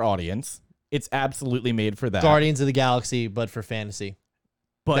younger audience. It's absolutely made for that. Guardians of the Galaxy, but for fantasy.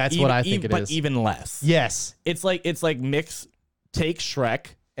 But that's what I think it is. But even less. Yes. It's like take Shrek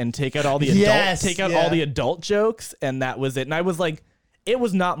and take out all the all the adult jokes, and that was it. And I was like, it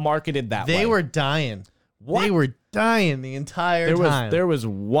was not marketed that way. They were dying. What? They were dying the entire time. There was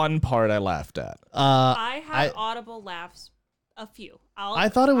one part I laughed at. I had audible laughs, a few. I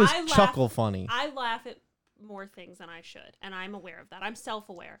thought it was chuckle funny. I laugh at more things than I should, and I'm aware of that. I'm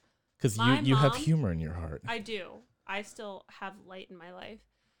self-aware. Because you have humor in your heart. I do. I still have light in my life.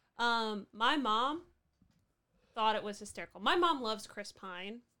 My mom thought it was hysterical. My mom loves Chris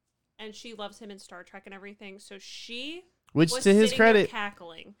Pine, and she loves him in Star Trek and everything. So she Which, was to his sitting credit, there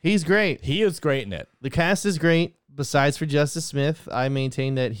cackling. he's great. He is great in it. The cast is great. besides for Justice Smith, I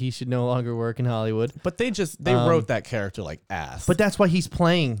maintain that he should no longer work in Hollywood. But they wrote that character like ass. But that's why he's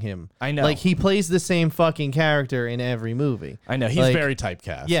playing him. I know. Like, he plays the same fucking character in every movie. I know. He's like, very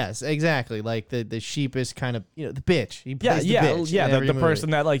typecast. Yes, exactly. Like the sheepish kind of, the bitch. He Yeah, plays yeah, the bitch yeah. in every The movie.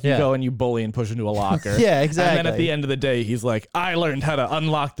 person that like you go and you bully and push into a locker. Yeah, exactly. And then at the end of the day, he's like, I learned how to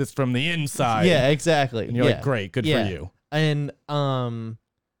unlock this from the inside. Yeah, exactly. And you're like, great, good for you. And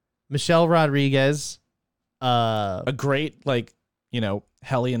Michelle Rodriguez, A great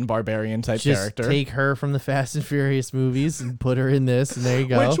Hellion barbarian type just character. take her from the Fast and Furious movies and put her in this, and there you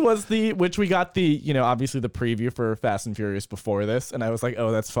go. Which we got the obviously the preview for Fast and Furious before this, and I was like,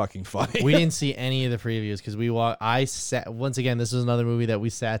 oh, that's fucking funny. We didn't see any of the previews because I sat once again. This was another movie that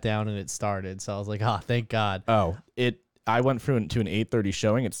we sat down and it started, so I was like, oh, thank God. Oh, I went through to an 8:30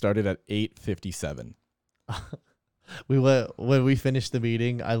 showing. It started at 8:57. When we finished the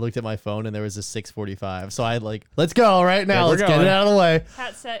meeting, I looked at my phone and there was a 6:45. So I like, let's go right now. Yeah, let's get it out of the way.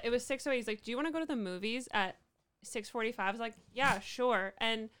 Pat said it was 6:08. He's like, "Do you want to go to the movies at 6:45?" I was like, "Yeah, sure."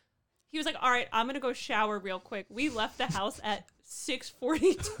 And he was like, "All right, I'm gonna go shower real quick." We left the house at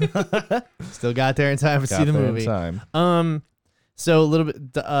 6:42. Still got there in time to see the movie. So a little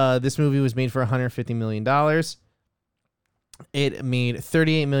bit. This movie was made for $150 million. It made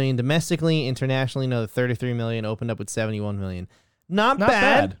 $38 million domestically, internationally. No, $33 million. Opened up with $71 million. Not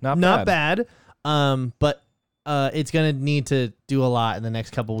bad. Not bad. But it's gonna need to do a lot in the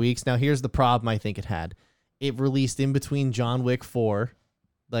next couple weeks. Now, here's the problem I think it had. It released in between John Wick 4,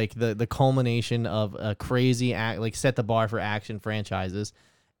 like the culmination of a crazy set the bar for action franchises,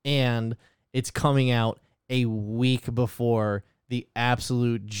 and it's coming out a week before the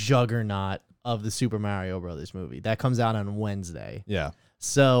absolute juggernaut of the Super Mario Brothers movie. That comes out on Wednesday. Yeah.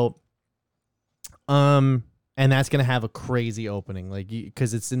 So, and that's going to have a crazy opening,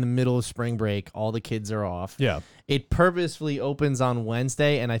 because it's in the middle of spring break. All the kids are off. Yeah. It purposefully opens on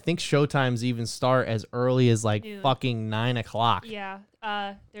Wednesday, and I think showtimes even start as early as Noon. fucking 9 o'clock. Yeah.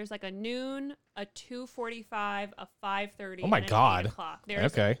 There's like a noon, a 2:45, a 5:30. Oh my and an God. 8 o'clock.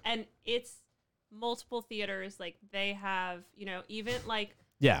 There's, Okay. And it's multiple theaters. Like they have, even like.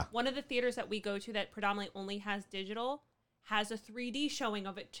 Yeah. One of the theaters that we go to that predominantly only has digital has a 3D showing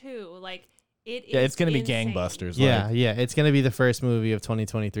of it too. Like it is. Yeah, it's gonna be insane. gangbusters. Yeah, it's going to be the first movie of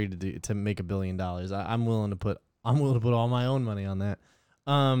 2023 to make $1 billion. I'm willing to put all my own money on that.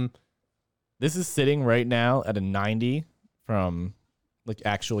 This is sitting right now at a 90 from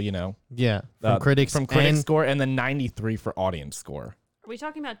actual, Yeah, from critics and score, and then 93 for audience score. Are we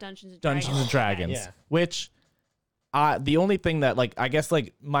talking about Dungeons and Dragons? Dungeons and Dragons, Yeah. which the only thing that I guess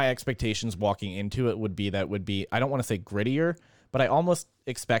my expectations walking into it would be I don't want to say grittier, but I almost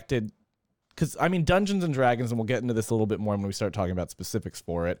expected, because I mean Dungeons and Dragons, and we'll get into this a little bit more when we start talking about specifics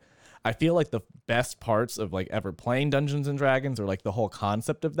for it. I feel like the best parts of ever playing Dungeons and Dragons, or the whole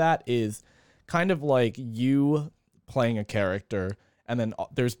concept of that, is kind of like you playing a character, and then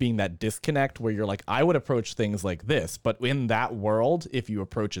there's being that disconnect where you're like, I would approach things like this, but in that world, if you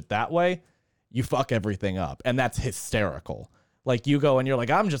approach it that way, you fuck everything up. And that's hysterical. You go and you're like,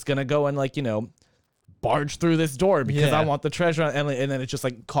 I'm just going to go and barge through this door because I want the treasure. And then it just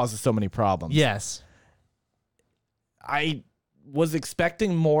causes so many problems. yes. I was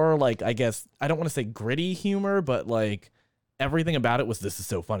expecting more I guess, I don't want to say gritty humor, but everything about it was, this is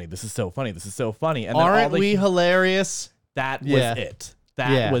so funny. This is so funny. This is so funny. And then Aren't we hilarious? That was Yeah. it.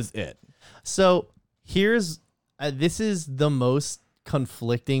 That was it. So here's this is the most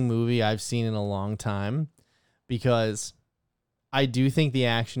conflicting movie I've seen in a long time, because I do think the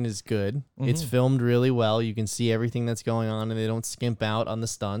action is good. It's filmed really well. You can see everything that's going on, and they don't skimp out on the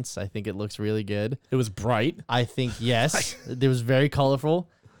stunts. I think it looks really good. It was bright. I think, yes, it was very colorful.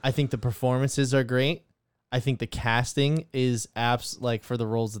 I think the performances are great. I think the casting is for the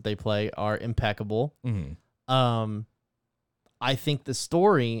roles that they play are impeccable. I think the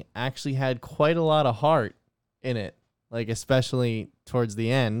story actually had quite a lot of heart in it, especially towards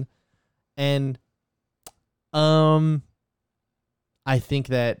the end. And I think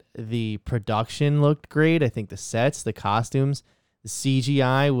that the production looked great. I think the sets, the costumes, the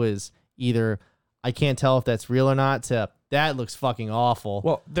CGI was either, I can't tell if that's real or not, to that looks fucking awful.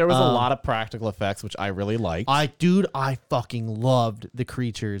 Well, there was a lot of practical effects, which I really liked. I fucking loved the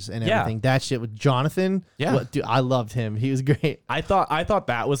creatures and everything. That shit with Jonathan. Yeah. Dude, I loved him. He was great. I thought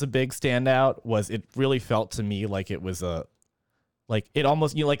that was a big standout. Was it really felt to me like it was a, it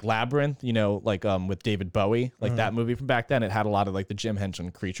almost, Labyrinth, with David Bowie, that movie from back then. It had a lot of the Jim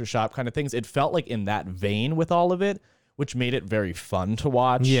Henson Creature Shop kind of things. It felt in that vein with all of it, which made it very fun to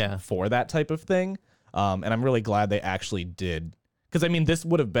watch for that type of thing. And I'm really glad they actually did, because I mean,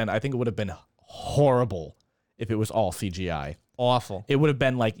 I think it would have been horrible if it was all CGI. Awful. It would have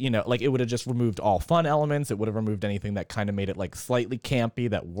been like, like it would have just removed all fun elements. It would have removed anything that kind of made it like slightly campy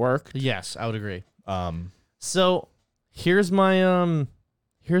that worked. Yes, I would agree. So here's my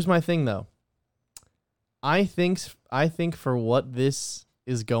thing though. I think for what this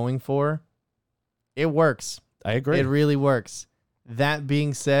is going for, it works. I agree. It really works. That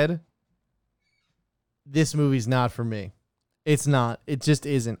being said, this movie's not for me. It's not. It just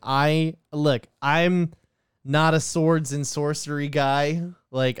isn't. I'm not a swords and sorcery guy.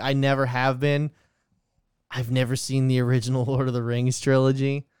 Like, I never have been. I've never seen the original Lord of the Rings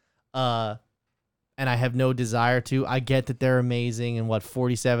trilogy. And I have no desire to. I get that they're amazing and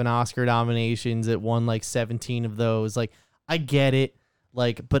 47 Oscar nominations. It won like 17 of those. Like, I get it.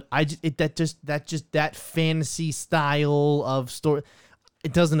 Like, but that fantasy style of story,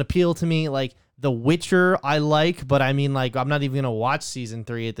 it doesn't appeal to me. Like, The Witcher, I like, but I mean, like, I'm not even gonna watch season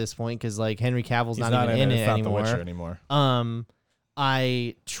 3 at this point because like Henry Cavill's not even in it it's not anymore. The Witcher anymore.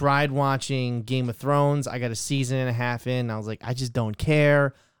 I tried watching Game of Thrones. I got a season and a half in. And I was like, I just don't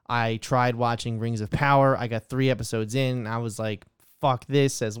care. I tried watching Rings of Power. I got 3 episodes in. And I was like, fuck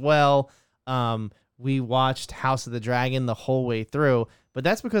this as well. We watched House of the Dragon the whole way through, but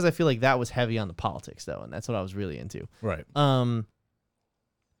that's because I feel like that was heavy on the politics though, and that's what I was really into. Right.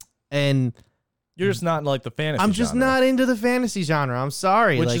 And you're just not like the fantasy. I'm just genre. not into the fantasy genre. I'm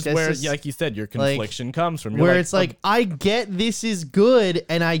sorry. Which like, is that's where, just, like you said, your like, confliction comes from. Where it's like, I get this is good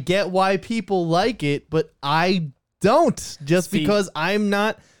and I get why people like it, but I don't, just because I'm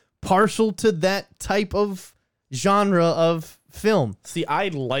not partial to that type of genre of film. See, I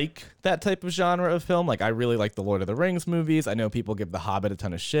like that type of genre of film. Like, I really like the Lord of the Rings movies. I know people give The Hobbit a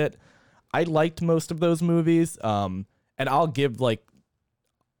ton of shit. I liked most of those movies. And I'll give, like,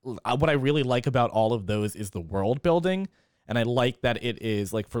 what I really like about all of those is the world building. And I like that it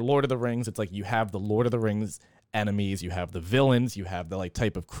is, like, for Lord of the Rings, it's like you have the Lord of the Rings enemies, you have the villains, you have the, like,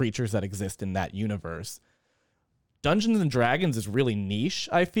 type of creatures that exist in that universe. Dungeons and Dragons is really niche,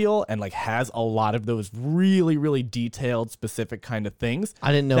 I feel, and like has a lot of those really, really detailed, specific kind of things.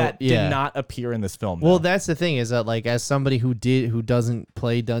 I didn't know that did not appear in this film. Well, though. that's the thing is that like as somebody who doesn't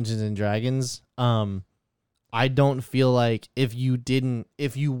play Dungeons and Dragons, I don't feel like if you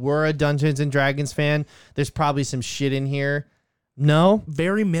were a Dungeons and Dragons fan, there's probably some shit in here. No,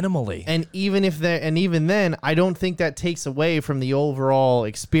 very minimally. And even then, I don't think that takes away from the overall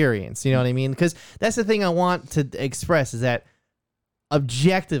experience. You know what I mean? Because that's the thing I want to express is that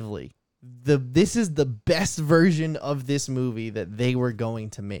objectively, this is the best version of this movie that they were going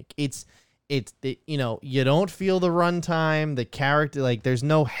to make. You don't feel the runtime, the character, like there's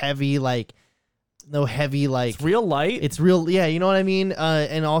no heavy It's real light. It's real, yeah. You know what I mean?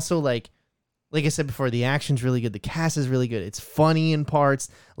 And also like I said before, the action's really good. The cast is really good. It's funny in parts.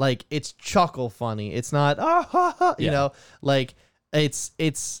 Like, it's chuckle funny. It's not, you know, like it's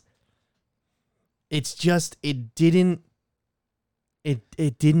just, it didn't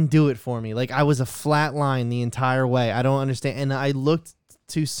do it for me. Like, I was a flat line the entire way. I don't understand. And I looked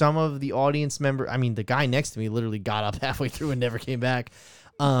to some of the audience member. I mean, the guy next to me literally got up halfway through and never came back.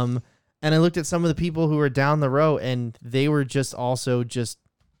 And I looked at some of the people who were down the row and they were just also just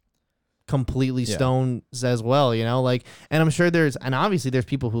completely stoned as well, you know, like, and I'm sure obviously there's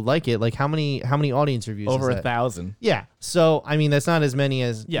people who like it. Like, how many audience reviews? Over 1,000. Yeah. So I mean, that's not as many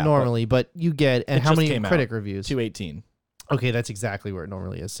as normally, but you get. And how many critic reviews? 218. Okay, that's exactly where it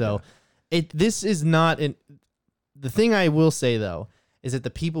normally is. So this is not the thing I will say though is that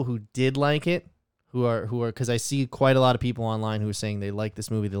the people who did like it, who are because I see quite a lot of people online who are saying they like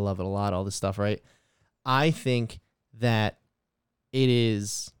this movie, they love it a lot, all this stuff, right? I think that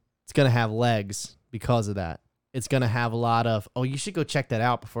it's going to have legs because of that. It's going to have a lot of, oh, you should go check that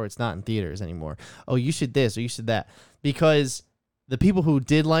out before it's not in theaters anymore. Oh, you should this or you should that. Because the people who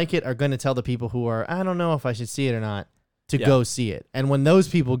did like it are going to tell the people who are, I don't know if I should see it or not, to go see it. And when those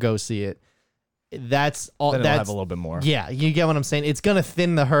people go see it, that's all. Then it'll have a little bit more. Yeah, you get what I'm saying? It's going to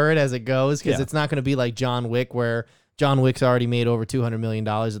thin the herd as it goes because it's not going to be like John Wick, where John Wick's already made over $200 million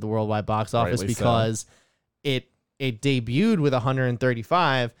at the worldwide box office. Rightly because it debuted with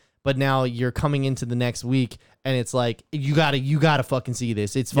 135, but now you're coming into the next week and it's like you gotta fucking see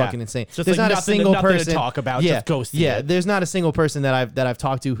this. It's fucking insane. Just there's like not a single person to talk about. Just go see it. There's not a single person that I've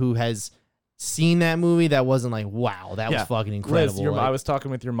talked to who has seen that movie that wasn't like, wow, that was fucking incredible. Liz, I was talking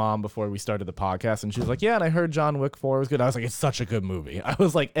with your mom before we started the podcast, and she was like, yeah, and I heard John Wick 4 was good. I was like, it's such a good movie. I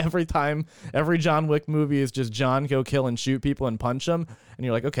was like, every John Wick movie is just John go kill and shoot people and punch them, and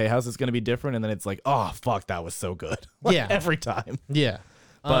you're like, okay, how's this going to be different? And then it's like, oh, fuck, that was so good. Like, every time. Yeah.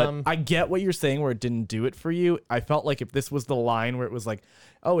 But I get what you're saying where it didn't do it for you. I felt like if this was the line where it was like,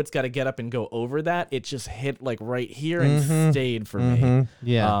 oh, it's got to get up and go over that, it just hit like right here and stayed for me.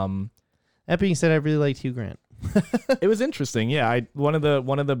 Yeah. That being said, I really liked Hugh Grant. It was interesting. Yeah, one of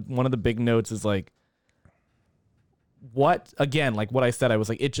the big notes is like, what again, like what I said, I was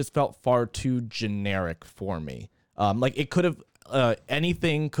like, it just felt far too generic for me. Like it could have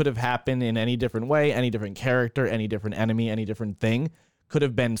anything could have happened in any different way, any different character, any different enemy, any different thing could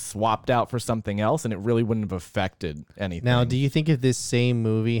have been swapped out for something else, and it really wouldn't have affected anything. Now, do you think if this same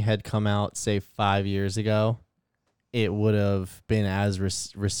movie had come out, say, 5 years ago, it would have been as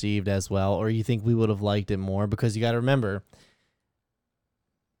received as well, or you think we would have liked it more? Because you got to remember,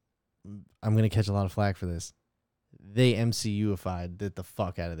 I'm gonna catch a lot of flack for this. They MCUified the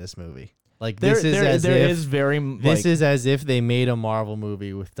fuck out of this movie. Like this is as if they made a Marvel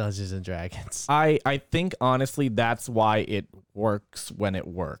movie with Dungeons and Dragons. I think honestly that's why it works when it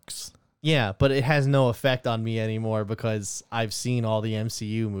works. Yeah, but it has no effect on me anymore because I've seen all the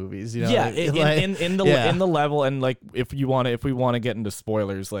MCU movies. You know? Yeah, in the level, and like if we want to get into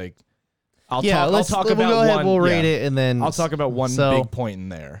spoilers, like I'll talk about we'll rate it, and then I'll talk about one big point in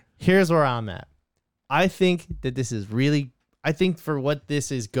there. Here's where I'm at. I think that this is really. I think for what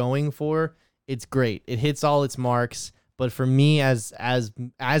this is going for, it's great. It hits all its marks. But for me, as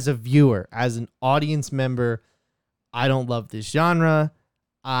a viewer, as an audience member, I don't love this genre.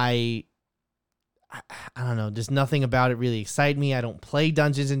 I don't know. Just nothing about it really excites me. I don't play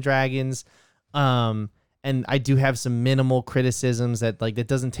Dungeons and Dragons. And I do have some minimal criticisms that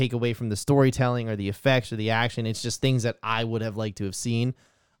doesn't take away from the storytelling or the effects or the action. It's just things that I would have liked to have seen.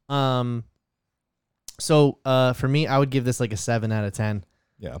 So for me, I would give this like a 7 out of 10.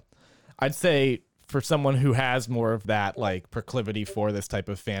 Yeah. I'd say for someone who has more of that like proclivity for this type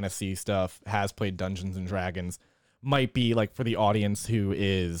of fantasy stuff, has played Dungeons and Dragons, might be like for the audience who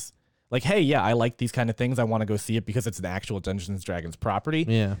is like, hey, yeah, I like these kind of things. I want to go see it because it's an actual Dungeons and Dragons property.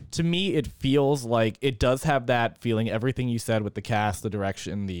 Yeah. To me, it feels like it does have that feeling. Everything you said with the cast, the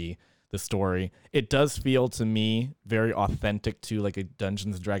direction, the story, it does feel to me very authentic to like a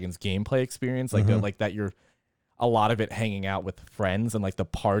Dungeons and Dragons gameplay experience, like like that you're a lot of it hanging out with friends and like the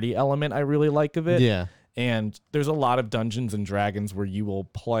party element I really like of it. Yeah. And there's a lot of Dungeons and Dragons where you will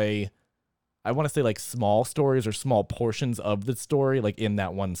play, I want to say like small stories or small portions of the story, like in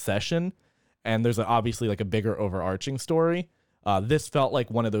that one session. And there's obviously like a bigger overarching story. This felt like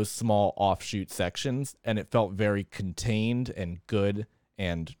one of those small offshoot sections, and it felt very contained and good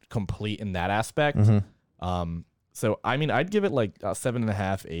and complete in that aspect. So, I mean, I'd give it like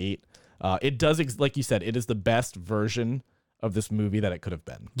 7.5, 8. It does, like you said, it is the best version of this movie that it could have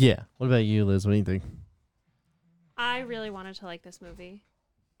been. Yeah. What about you, Liz? What do you think? I really wanted to like this movie,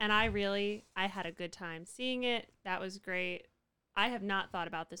 and I had a good time seeing it. That was great. I have not thought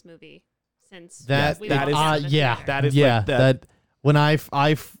about this movie since when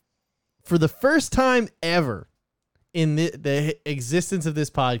I for the first time ever in the existence of this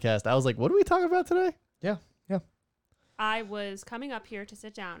podcast, I was like, what are we talking about today? Yeah. I was coming up here to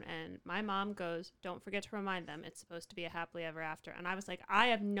sit down, and my mom goes, don't forget to remind them it's supposed to be a happily ever after. And I was like, I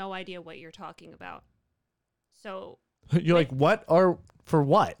have no idea what you're talking about. So you're like, what? Or for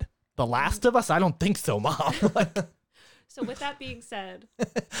what? The Last of Us? I don't think so, Mom. So with that being said,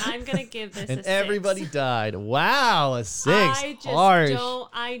 I'm going to give this a 6. Everybody died. Wow, a 6. I just don't.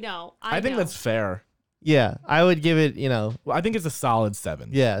 I know. I think that's fair. Yeah, I would give it, Well, I think it's a solid 7.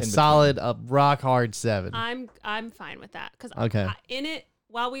 Yeah, solid, rock hard 7. I'm fine with that because in it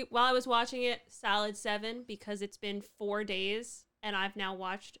while I was watching it, solid 7 because it's been 4 days and I've now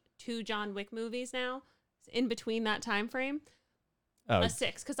watched 2 John Wick movies now in between that time frame. A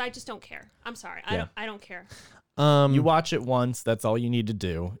 6 because I just don't care. I'm sorry, I don't care. You watch it once. That's all you need to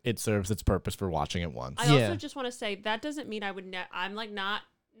do. It serves its purpose for watching it once. I also just want to say that doesn't mean I would. I'm like not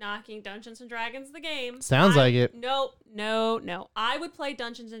knocking Dungeons and Dragons the game. Sounds like it. No. I would play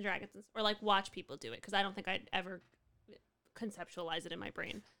Dungeons and Dragons or like watch people do it because I don't think I'd ever conceptualialize it in my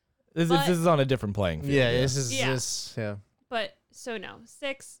brain. This is on a different playing field. Yeah, this is just But so no,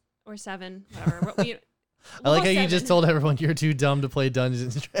 6 or 7, whatever. I like how you just told everyone you're too dumb to play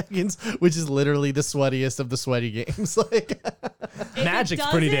Dungeons and Dragons, which is literally the sweatiest of the sweaty games. Like Magic's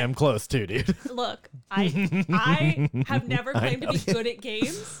pretty damn close too, dude. Look, I have never claimed to be good at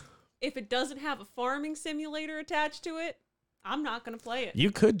games. If it doesn't have a farming simulator attached to it, I'm not going to play it. You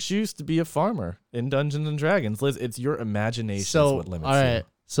could choose to be a farmer in Dungeons and Dragons, Liz. It's your imagination is what limits you. All right,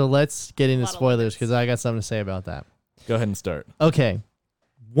 so let's get into spoilers because I got something to say about that. Go ahead and start. Okay.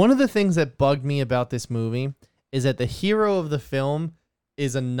 One of the things that bugged me about this movie is that the hero of the film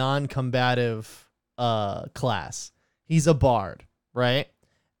is a non-combative class. He's a bard, right?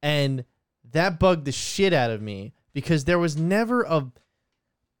 And that bugged the shit out of me because there was never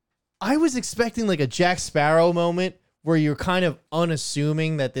I was expecting like a Jack Sparrow moment where you're kind of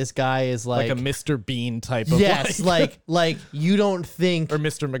unassuming that this guy is like a Mr. Bean type of like you don't think or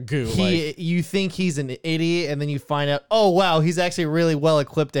Mr. Magoo. You think he's an idiot, and then you find out, oh wow, he's actually really well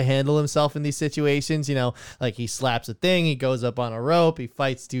equipped to handle himself in these situations. You know, like he slaps a thing, he goes up on a rope, he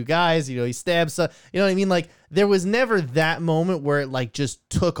fights two guys, you know, he stabs. You know what I mean? Like there was never that moment where it like just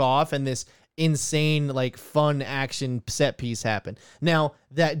took off and this insane like fun action set piece happen. Now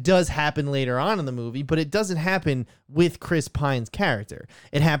that does happen later on in the movie, but it doesn't happen with Chris Pine's character.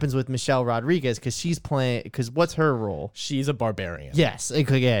 It happens with Michelle Rodriguez because she's playing, because what's her role? She's a barbarian. Yes,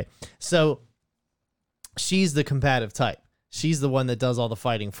 okay. So she's the combative type. She's the one that does all the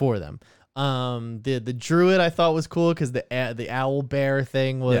fighting for them. The druid I thought was cool because the owl bear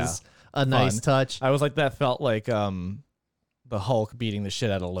thing was a nice touch. I was like, that felt like the Hulk beating the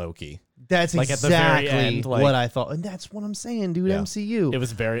shit out of Loki. That's like exactly at the very end, like, what I thought. And that's what I'm saying, dude, MCU. It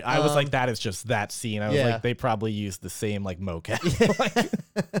was very, I was like, that is just that scene. I was like, they probably used the same like mocap.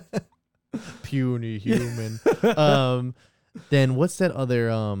 Puny human. Then what's that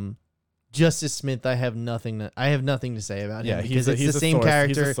other Justice Smith? I have nothing to say about him because it's the same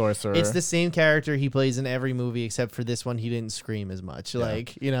character. He's a sorcerer. It's the same character he plays in every movie except for this one he didn't scream as much.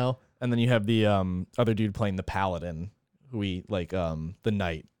 Like, you know. And then you have the other dude playing the paladin who we like the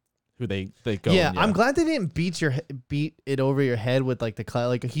knight. Who they go. Yeah, I'm glad they didn't beat it over your head with like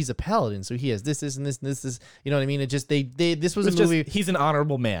like he's a paladin, so he has this and this and this is, you know what I mean? It just this was a movie. He's an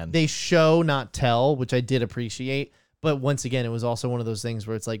honorable man. They show not tell, which I did appreciate, but once again, it was also one of those things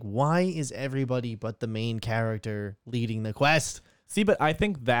where it's like, why is everybody but the main character leading the quest? See, but I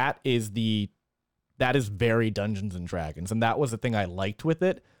think that is very Dungeons and Dragons, and that was the thing I liked with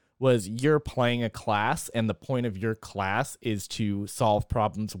it. Was you're playing a class, and the point of your class is to solve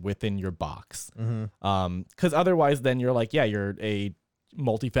problems within your box. Because otherwise, then you're like, you're a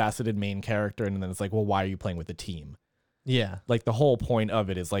multifaceted main character, and then it's like, well, why are you playing with a team? Yeah, like the whole point of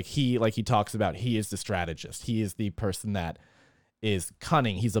it is like he talks about, he is the strategist, he is the person that is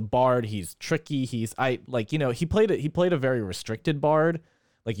cunning, he's a bard, he's tricky, he played a very restricted bard.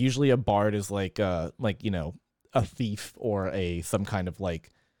 Like usually a bard is like a thief or some kind of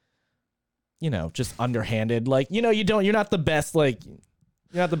like, just underhanded, like, you're not the best, like,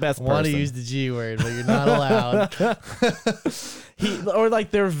 you're not the best person. I want to use the G word, but you're not allowed.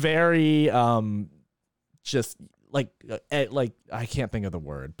 They're very, just like I can't think of the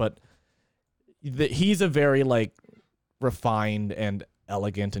word, but he's a very like refined and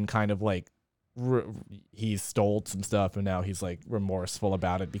elegant and kind of like, he's stole some stuff and now he's like remorseful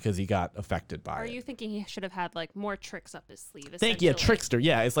about it because he got affected by it. Are you thinking he should have had like more tricks up his sleeve? Thank you, trickster.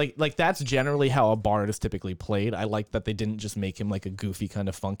 Yeah, it's like that's generally how a bard is typically played. I like that they didn't just make him like a goofy kind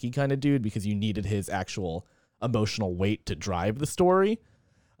of funky kind of dude because you needed his actual emotional weight to drive the story.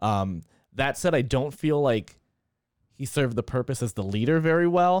 That said, I don't feel like he served the purpose as the leader very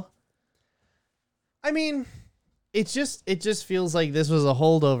well. I mean, it just feels like this was a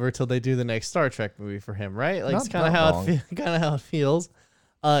holdover till they do the next Star Trek movie for him, right? Like, it's kind of how it feels.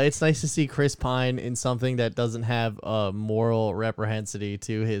 It's nice to see Chris Pine in something that doesn't have a moral reprehensity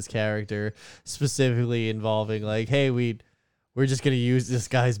to his character, specifically involving like, hey, we're just gonna use this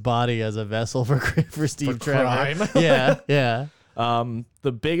guy's body as a vessel for Steve Trevor. Yeah.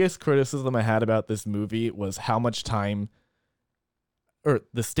 The biggest criticism I had about this movie was how much time, or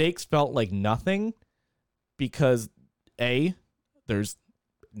the stakes felt like nothing. Because there's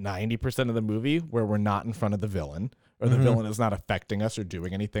 90% of the movie where we're not in front of the villain, or the villain is not affecting us or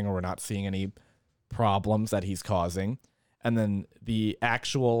doing anything, or we're not seeing any problems that he's causing. And then the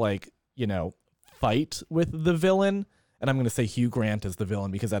actual fight with the villain, and I'm going to say Hugh Grant is the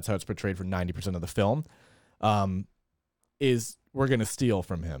villain because that's how it's portrayed for 90% of the film, is we're going to steal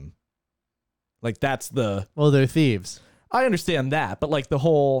from him. Like that's well, they're thieves. I understand that, but like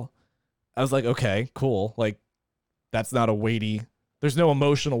I was like, okay, cool. Like, that's not there's no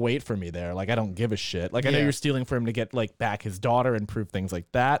emotional weight for me there. Like, I don't give a shit. Like, I know you're stealing for him to get, like, back his daughter and prove things like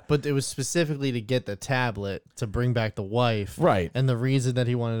that. But it was specifically to get the tablet to bring back the wife. Right. And the reason that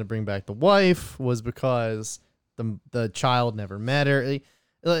he wanted to bring back the wife was because the child never met her.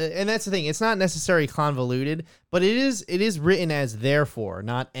 And that's the thing. It's not necessarily convoluted, but it is written as therefore,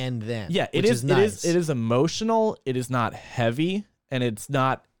 not and then. Yeah, it is. Nice. It is emotional. It is not heavy. And it's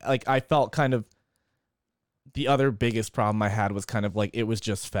not like, I felt kind of, the other biggest problem I had was kind of like, it was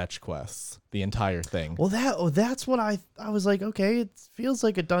just fetch quests, the entire thing. Well, that's what I was like, okay, it feels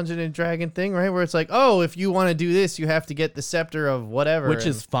like a Dungeon and Dragon thing, right? Where it's like, oh, if you want to do this, you have to get the scepter of whatever. Which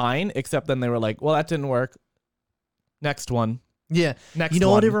is fine, except then they were like, well, that didn't work. Next one. Yeah. Next You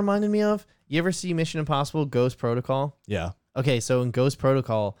know what it one. reminded me of? You ever see Mission Impossible Ghost Protocol? Yeah. Okay, so in Ghost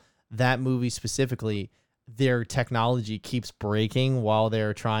Protocol, that movie specifically, their technology keeps breaking while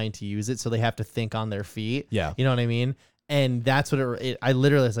they're trying to use it, so they have to think on their feet. Yeah. You know what I mean? And that's what I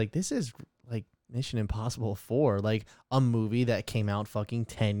literally was like, this is like Mission Impossible 4, like a movie that came out fucking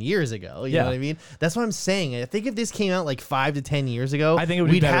 10 years ago. You know what I mean? That's what I'm saying. I think if this came out like 5 to 10 years ago, I think it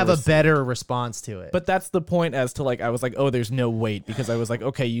would be we'd better have a received. better response to it. But that's the point as to like, I was like, oh, there's no wait, because I was like,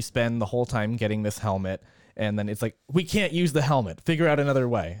 okay, you spend the whole time getting this helmet, and then it's like, we can't use the helmet. Figure out another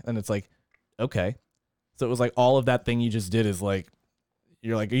way. And it's like, okay. So it was like all of that thing you just did is like,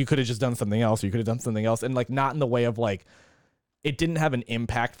 you're like, you could have just done something else. Or you could have done something else. And like, not in the way of like, it didn't have an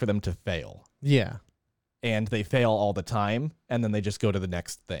impact for them to fail. yeah. And they fail all the time. And then they just go to the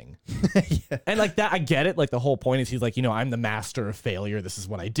next thing. Yeah. And like that, I get it. Like the whole point is he's like, I'm the master of failure. This is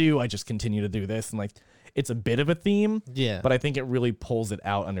what I do. I just continue to do this. And like, it's a bit of a theme, Yeah. but I think it really pulls it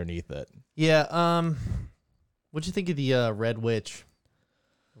out underneath it. Yeah. What'd you think of the Red Witch?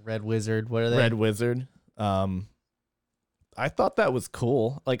 Red Wizard? What are they? Red Wizard. I thought that was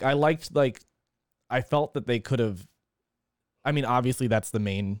cool. Like I liked, like, I felt that they could have, I mean, obviously that's the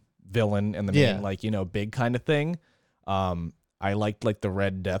main villain and the main, like, big kind of thing. I liked like the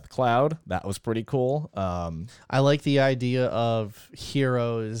Red Death Cloud. That was pretty cool. I like the idea of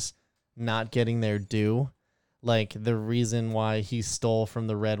heroes not getting their due. Like the reason why he stole from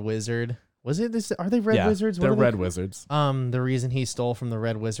the Red Wizard. Was it this? Are they Red Wizards? What They're are they? Red Wizards. The reason he stole from the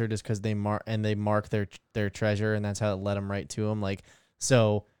Red Wizard is because they mark their treasure, and that's how it led him right to him. Like,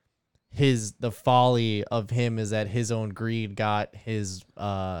 so the folly of him is that his own greed got his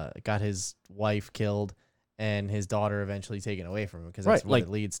wife killed and his daughter eventually taken away from him, because that's Right, what like- it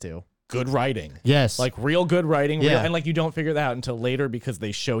leads to. Good writing. Yes. Like real good writing. Yeah. And like you don't figure that out until later, because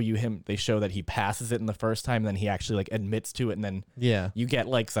they show that he passes it in the first time, and then he actually like admits to it, and then yeah. you get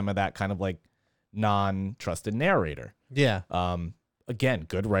like some of that kind of like non-trusted narrator. Yeah. Again,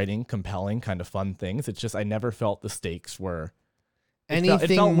 good writing, compelling, kind of fun things. It's just I never felt the stakes were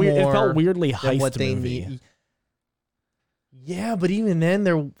Anything it felt weird. It more felt weirdly than heist what they movie, need. Yeah, but even then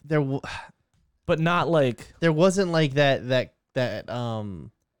there but not like wasn't like that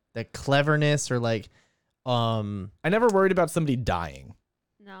cleverness or like I never worried about somebody dying.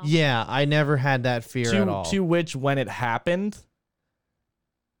 No. yeah, I never had that fear at all. To which when it happened,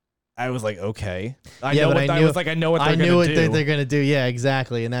 I was like, okay, I Yeah, know but what I I knew- was like. I know what I they're knew gonna what do. they're gonna do. Yeah,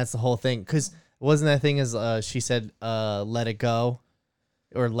 exactly, and that's the whole thing. Because wasn't that thing as she said, let it go,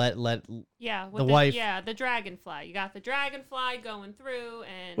 or let Yeah, with The wife- Yeah, the dragonfly. You got the dragonfly going through,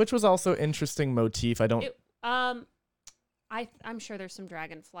 and Which was also interesting motif. I don't. it, I'm sure there's some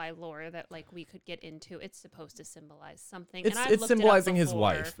dragonfly lore that like we could get into. It's supposed to symbolize something. It's and I've it's looked it up symbolizing his before.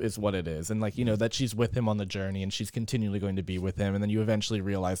 wife is what it is, and like that she's with him on the journey, and she's continually going to be with him, and then you eventually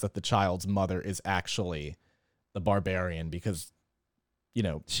realize that the child's mother is actually the barbarian, because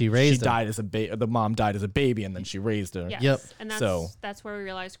she raised she died as a baby. The mom died as a baby, and then she raised her. Yes. Yep. And that's where we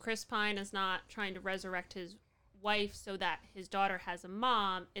realized Chris Pine is not trying to resurrect his wife so that his daughter has a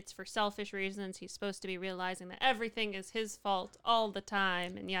mom. It's for selfish reasons. He's supposed to be realizing that everything is his fault all the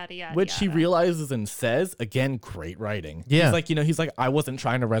time, and yada yada. Which he yada. realizes and says again. Great writing. Yeah. He's like, I wasn't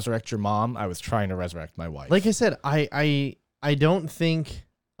trying to resurrect your mom. I was trying to resurrect my wife. Like I said, I don't think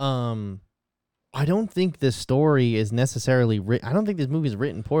this story is necessarily written. I don't think this movie is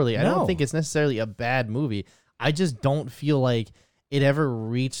written poorly. I No. don't think it's necessarily a bad movie. I just don't feel like it ever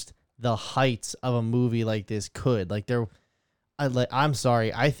reached the heights of a movie like this could. I'm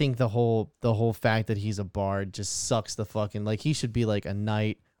sorry. I think the whole fact that he's a bard just sucks the fucking, like, he should be like a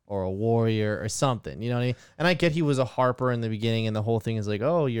knight or a warrior or something. You know what I mean? And I get he was a harper in the beginning, and the whole thing is like,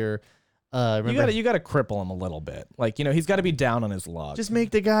 oh, you're remember, you gotta cripple him a little bit. Like he's got to be down on his luck. just make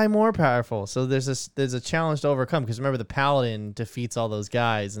the guy more powerful. So there's a challenge to overcome, because remember the paladin defeats all those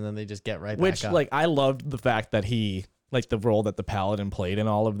guys, and then they just get right Which back up. like I loved the fact that he like the role that the paladin played in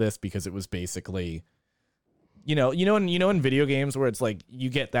all of this, because it was basically in video games where it's like you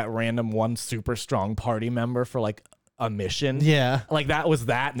get that random one super strong party member for like a mission. Yeah, Like that was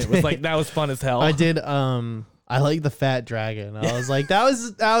that, and it was like that was fun as hell. I did. I like the fat dragon. I was like, that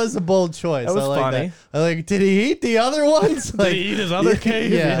was a bold choice. That was I like funny. That. I like, did he eat the other ones? Did Like, he eat his other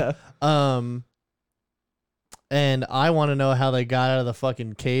cave? Yeah. And I want to know how they got out of the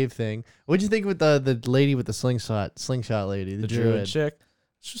fucking cave thing. What'd you think with the lady with the slingshot lady, the The druid? druid chick.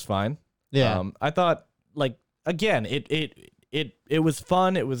 It's just fine. Yeah. I thought like again, it was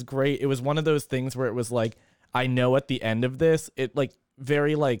fun. It was great. It was one of those things where it was like, I know at the end of this, it like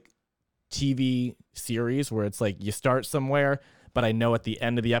very like TV series where it's like you start somewhere, but I know at the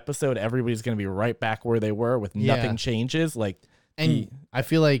end of the episode, everybody's going to be right back where they were with Yeah. nothing changes. Like And I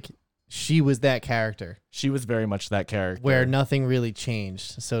feel like she was that character She was very much that character. where nothing really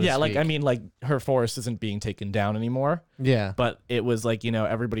changed. So to yeah, like speak. I mean, like her forest isn't being taken down anymore. yeah, But it was like,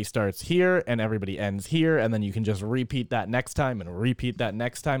 everybody starts here and everybody ends here, and then you can just repeat that next time and repeat that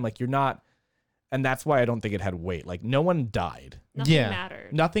next time. Like you're not, and that's why I don't think it had weight. Like no one died. Nothing Yeah.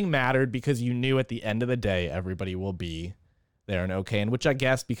 mattered. Nothing mattered because you knew at the end of the day everybody will be there and okay. And which I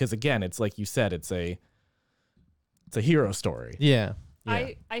guess because again, it's like you said, it's a hero story. yeah.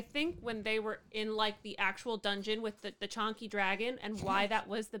 I think when they were in like the actual dungeon with the chonky dragon, and why that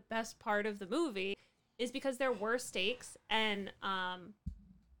was the best part of the movie is because there were stakes, and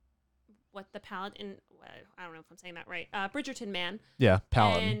what the paladin, I don't know if I'm saying that right, Bridgerton man, Yeah,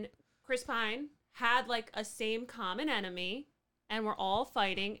 Paladin. and Chris Pine had like a same common enemy, and we're all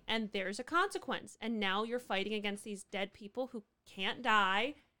fighting, and there's a consequence, and now you're fighting against these dead people who can't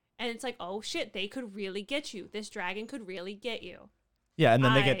die, and it's like, oh shit, they could really get you. This dragon could really get you. Yeah, and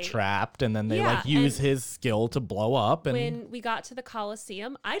then they get I- trapped, and then they Yeah, like use and his skill to blow up. And when we got to the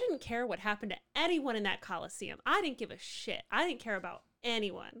Coliseum, I didn't care what happened to anyone in that Coliseum. I didn't give a shit. I didn't care about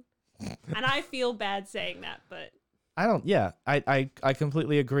anyone. And I feel bad saying that, but I don't. Yeah, I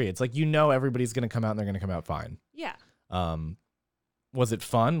completely agree. It's like everybody's gonna come out and they're gonna come out fine. yeah. Was it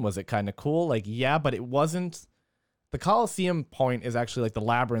fun? Was it kind of cool? Like, yeah, but it wasn't. The Coliseum point is actually like the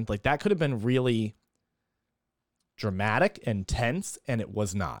labyrinth. Like that could have been really dramatic and tense, and it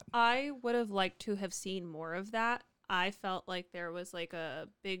was not. I would have liked to have seen more of that. I felt like there was like a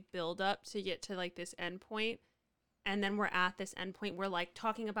big build up to get to like this end point. And then we're at this end point. We're like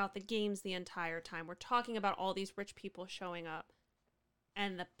talking about the games the entire time. We're talking about all these rich people showing up.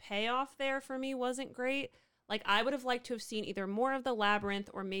 And the payoff there for me wasn't great. Like I would have liked to have seen either more of the labyrinth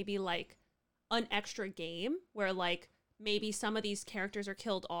or maybe like an extra game where like maybe some of these characters are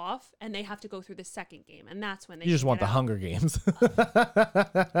killed off and they have to go through the second game. And that's when they You just should want get the out. Hunger Games.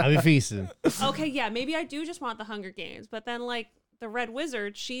 I'll be feasting. Okay, yeah, maybe I do just want the Hunger Games, but then like the Red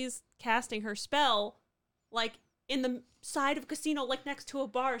Wizard, she's casting her spell like in the side of a casino, like next to a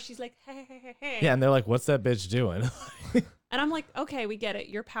bar. She's like, hey. Yeah, and they're like, "What's that bitch doing?" And I'm like, okay, we get it.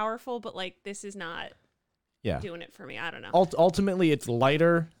 You're powerful, but like this is not Yeah. doing it for me. I don't know. Ultimately, it's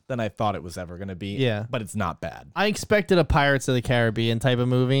lighter than I thought it was ever going to be. Yeah. But it's not bad. I expected a Pirates of the Caribbean type of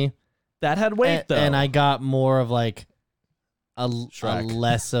movie. That had weight, though. And I got more of like a Shrek.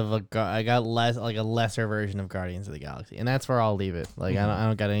 less of a I got less like a lesser version of Guardians of the Galaxy, and that's where I'll leave it. Like I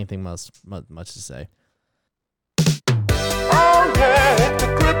don't got anything much to say. Oh yeah, it's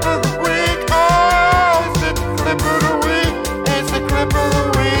the clip of the week. Oh, it's the clip of the week. It's the clip of the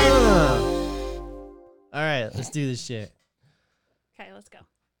week. All right, let's do this shit. Okay, let's go.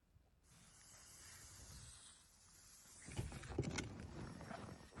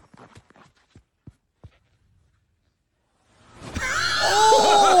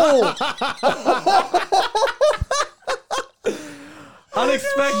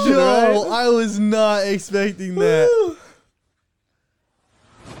 Unexpected, Yo, I was not expecting that.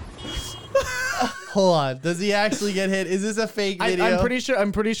 Hold on, does he actually get hit? Is this a fake video?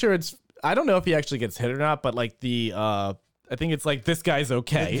 I'm pretty sure it's. I don't know if he actually gets hit or not, but like the I think it's like "This Guy's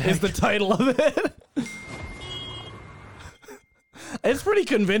Okay" is the title of it. It's pretty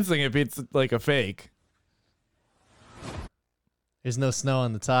convincing if it's like a fake. There's no snow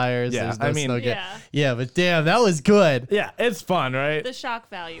on the tires. Yeah, There's no I mean- snow Yeah. yeah, but damn, that was good. Yeah, it's fun, right? The shock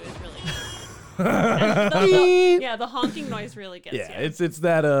value is really good. And the honking noise really gets Yeah, you. it's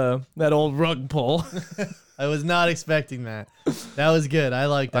that old rug pull. I was not expecting that. That was good. I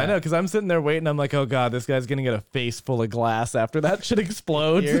like that. I know, because I'm sitting there waiting. I'm like, oh god, this guy's gonna get a face full of glass after that shit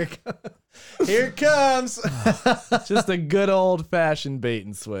explodes. Here it comes. Just a good old fashioned bait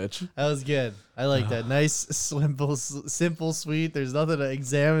and switch. That was good. I like that. Nice, simple, sweet. There's nothing to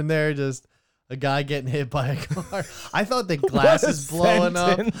examine there. Just a guy getting hit by a car. I thought the glass is blowing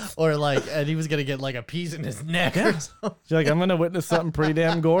sentence. up, or like, and he was gonna get like a piece in his neck or something. You're like, I'm gonna witness something pretty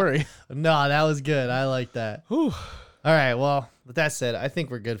damn gory. No, that was good. I like that. Whew. All right. Well, with that said, I think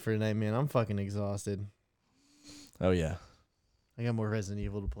we're good for tonight, man. I'm fucking exhausted. Oh yeah, I got more Resident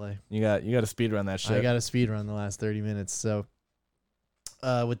Evil to play. you got to speed run that shit. I got a speed run the last 30 minutes. So,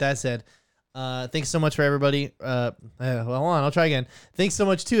 with that said, thanks so much for everybody. Well, hold on, I'll try again. Thanks so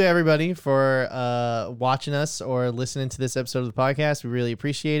much to everybody for watching us or listening to this episode of the podcast. We really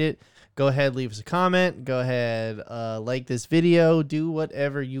appreciate it. Go ahead, leave us a comment. Go ahead, like this video. Do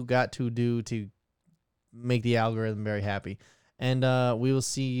whatever you got to do to make the algorithm very happy. And we will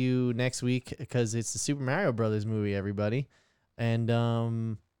see you next week because it's the Super Mario Brothers movie, everybody. And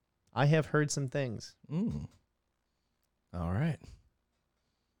I have heard some things. All right.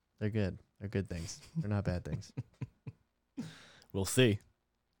 They're good. They're good things. They're not bad things. We'll see.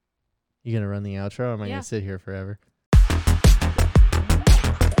 You gonna run the outro? Or am I Yeah. gonna sit here forever?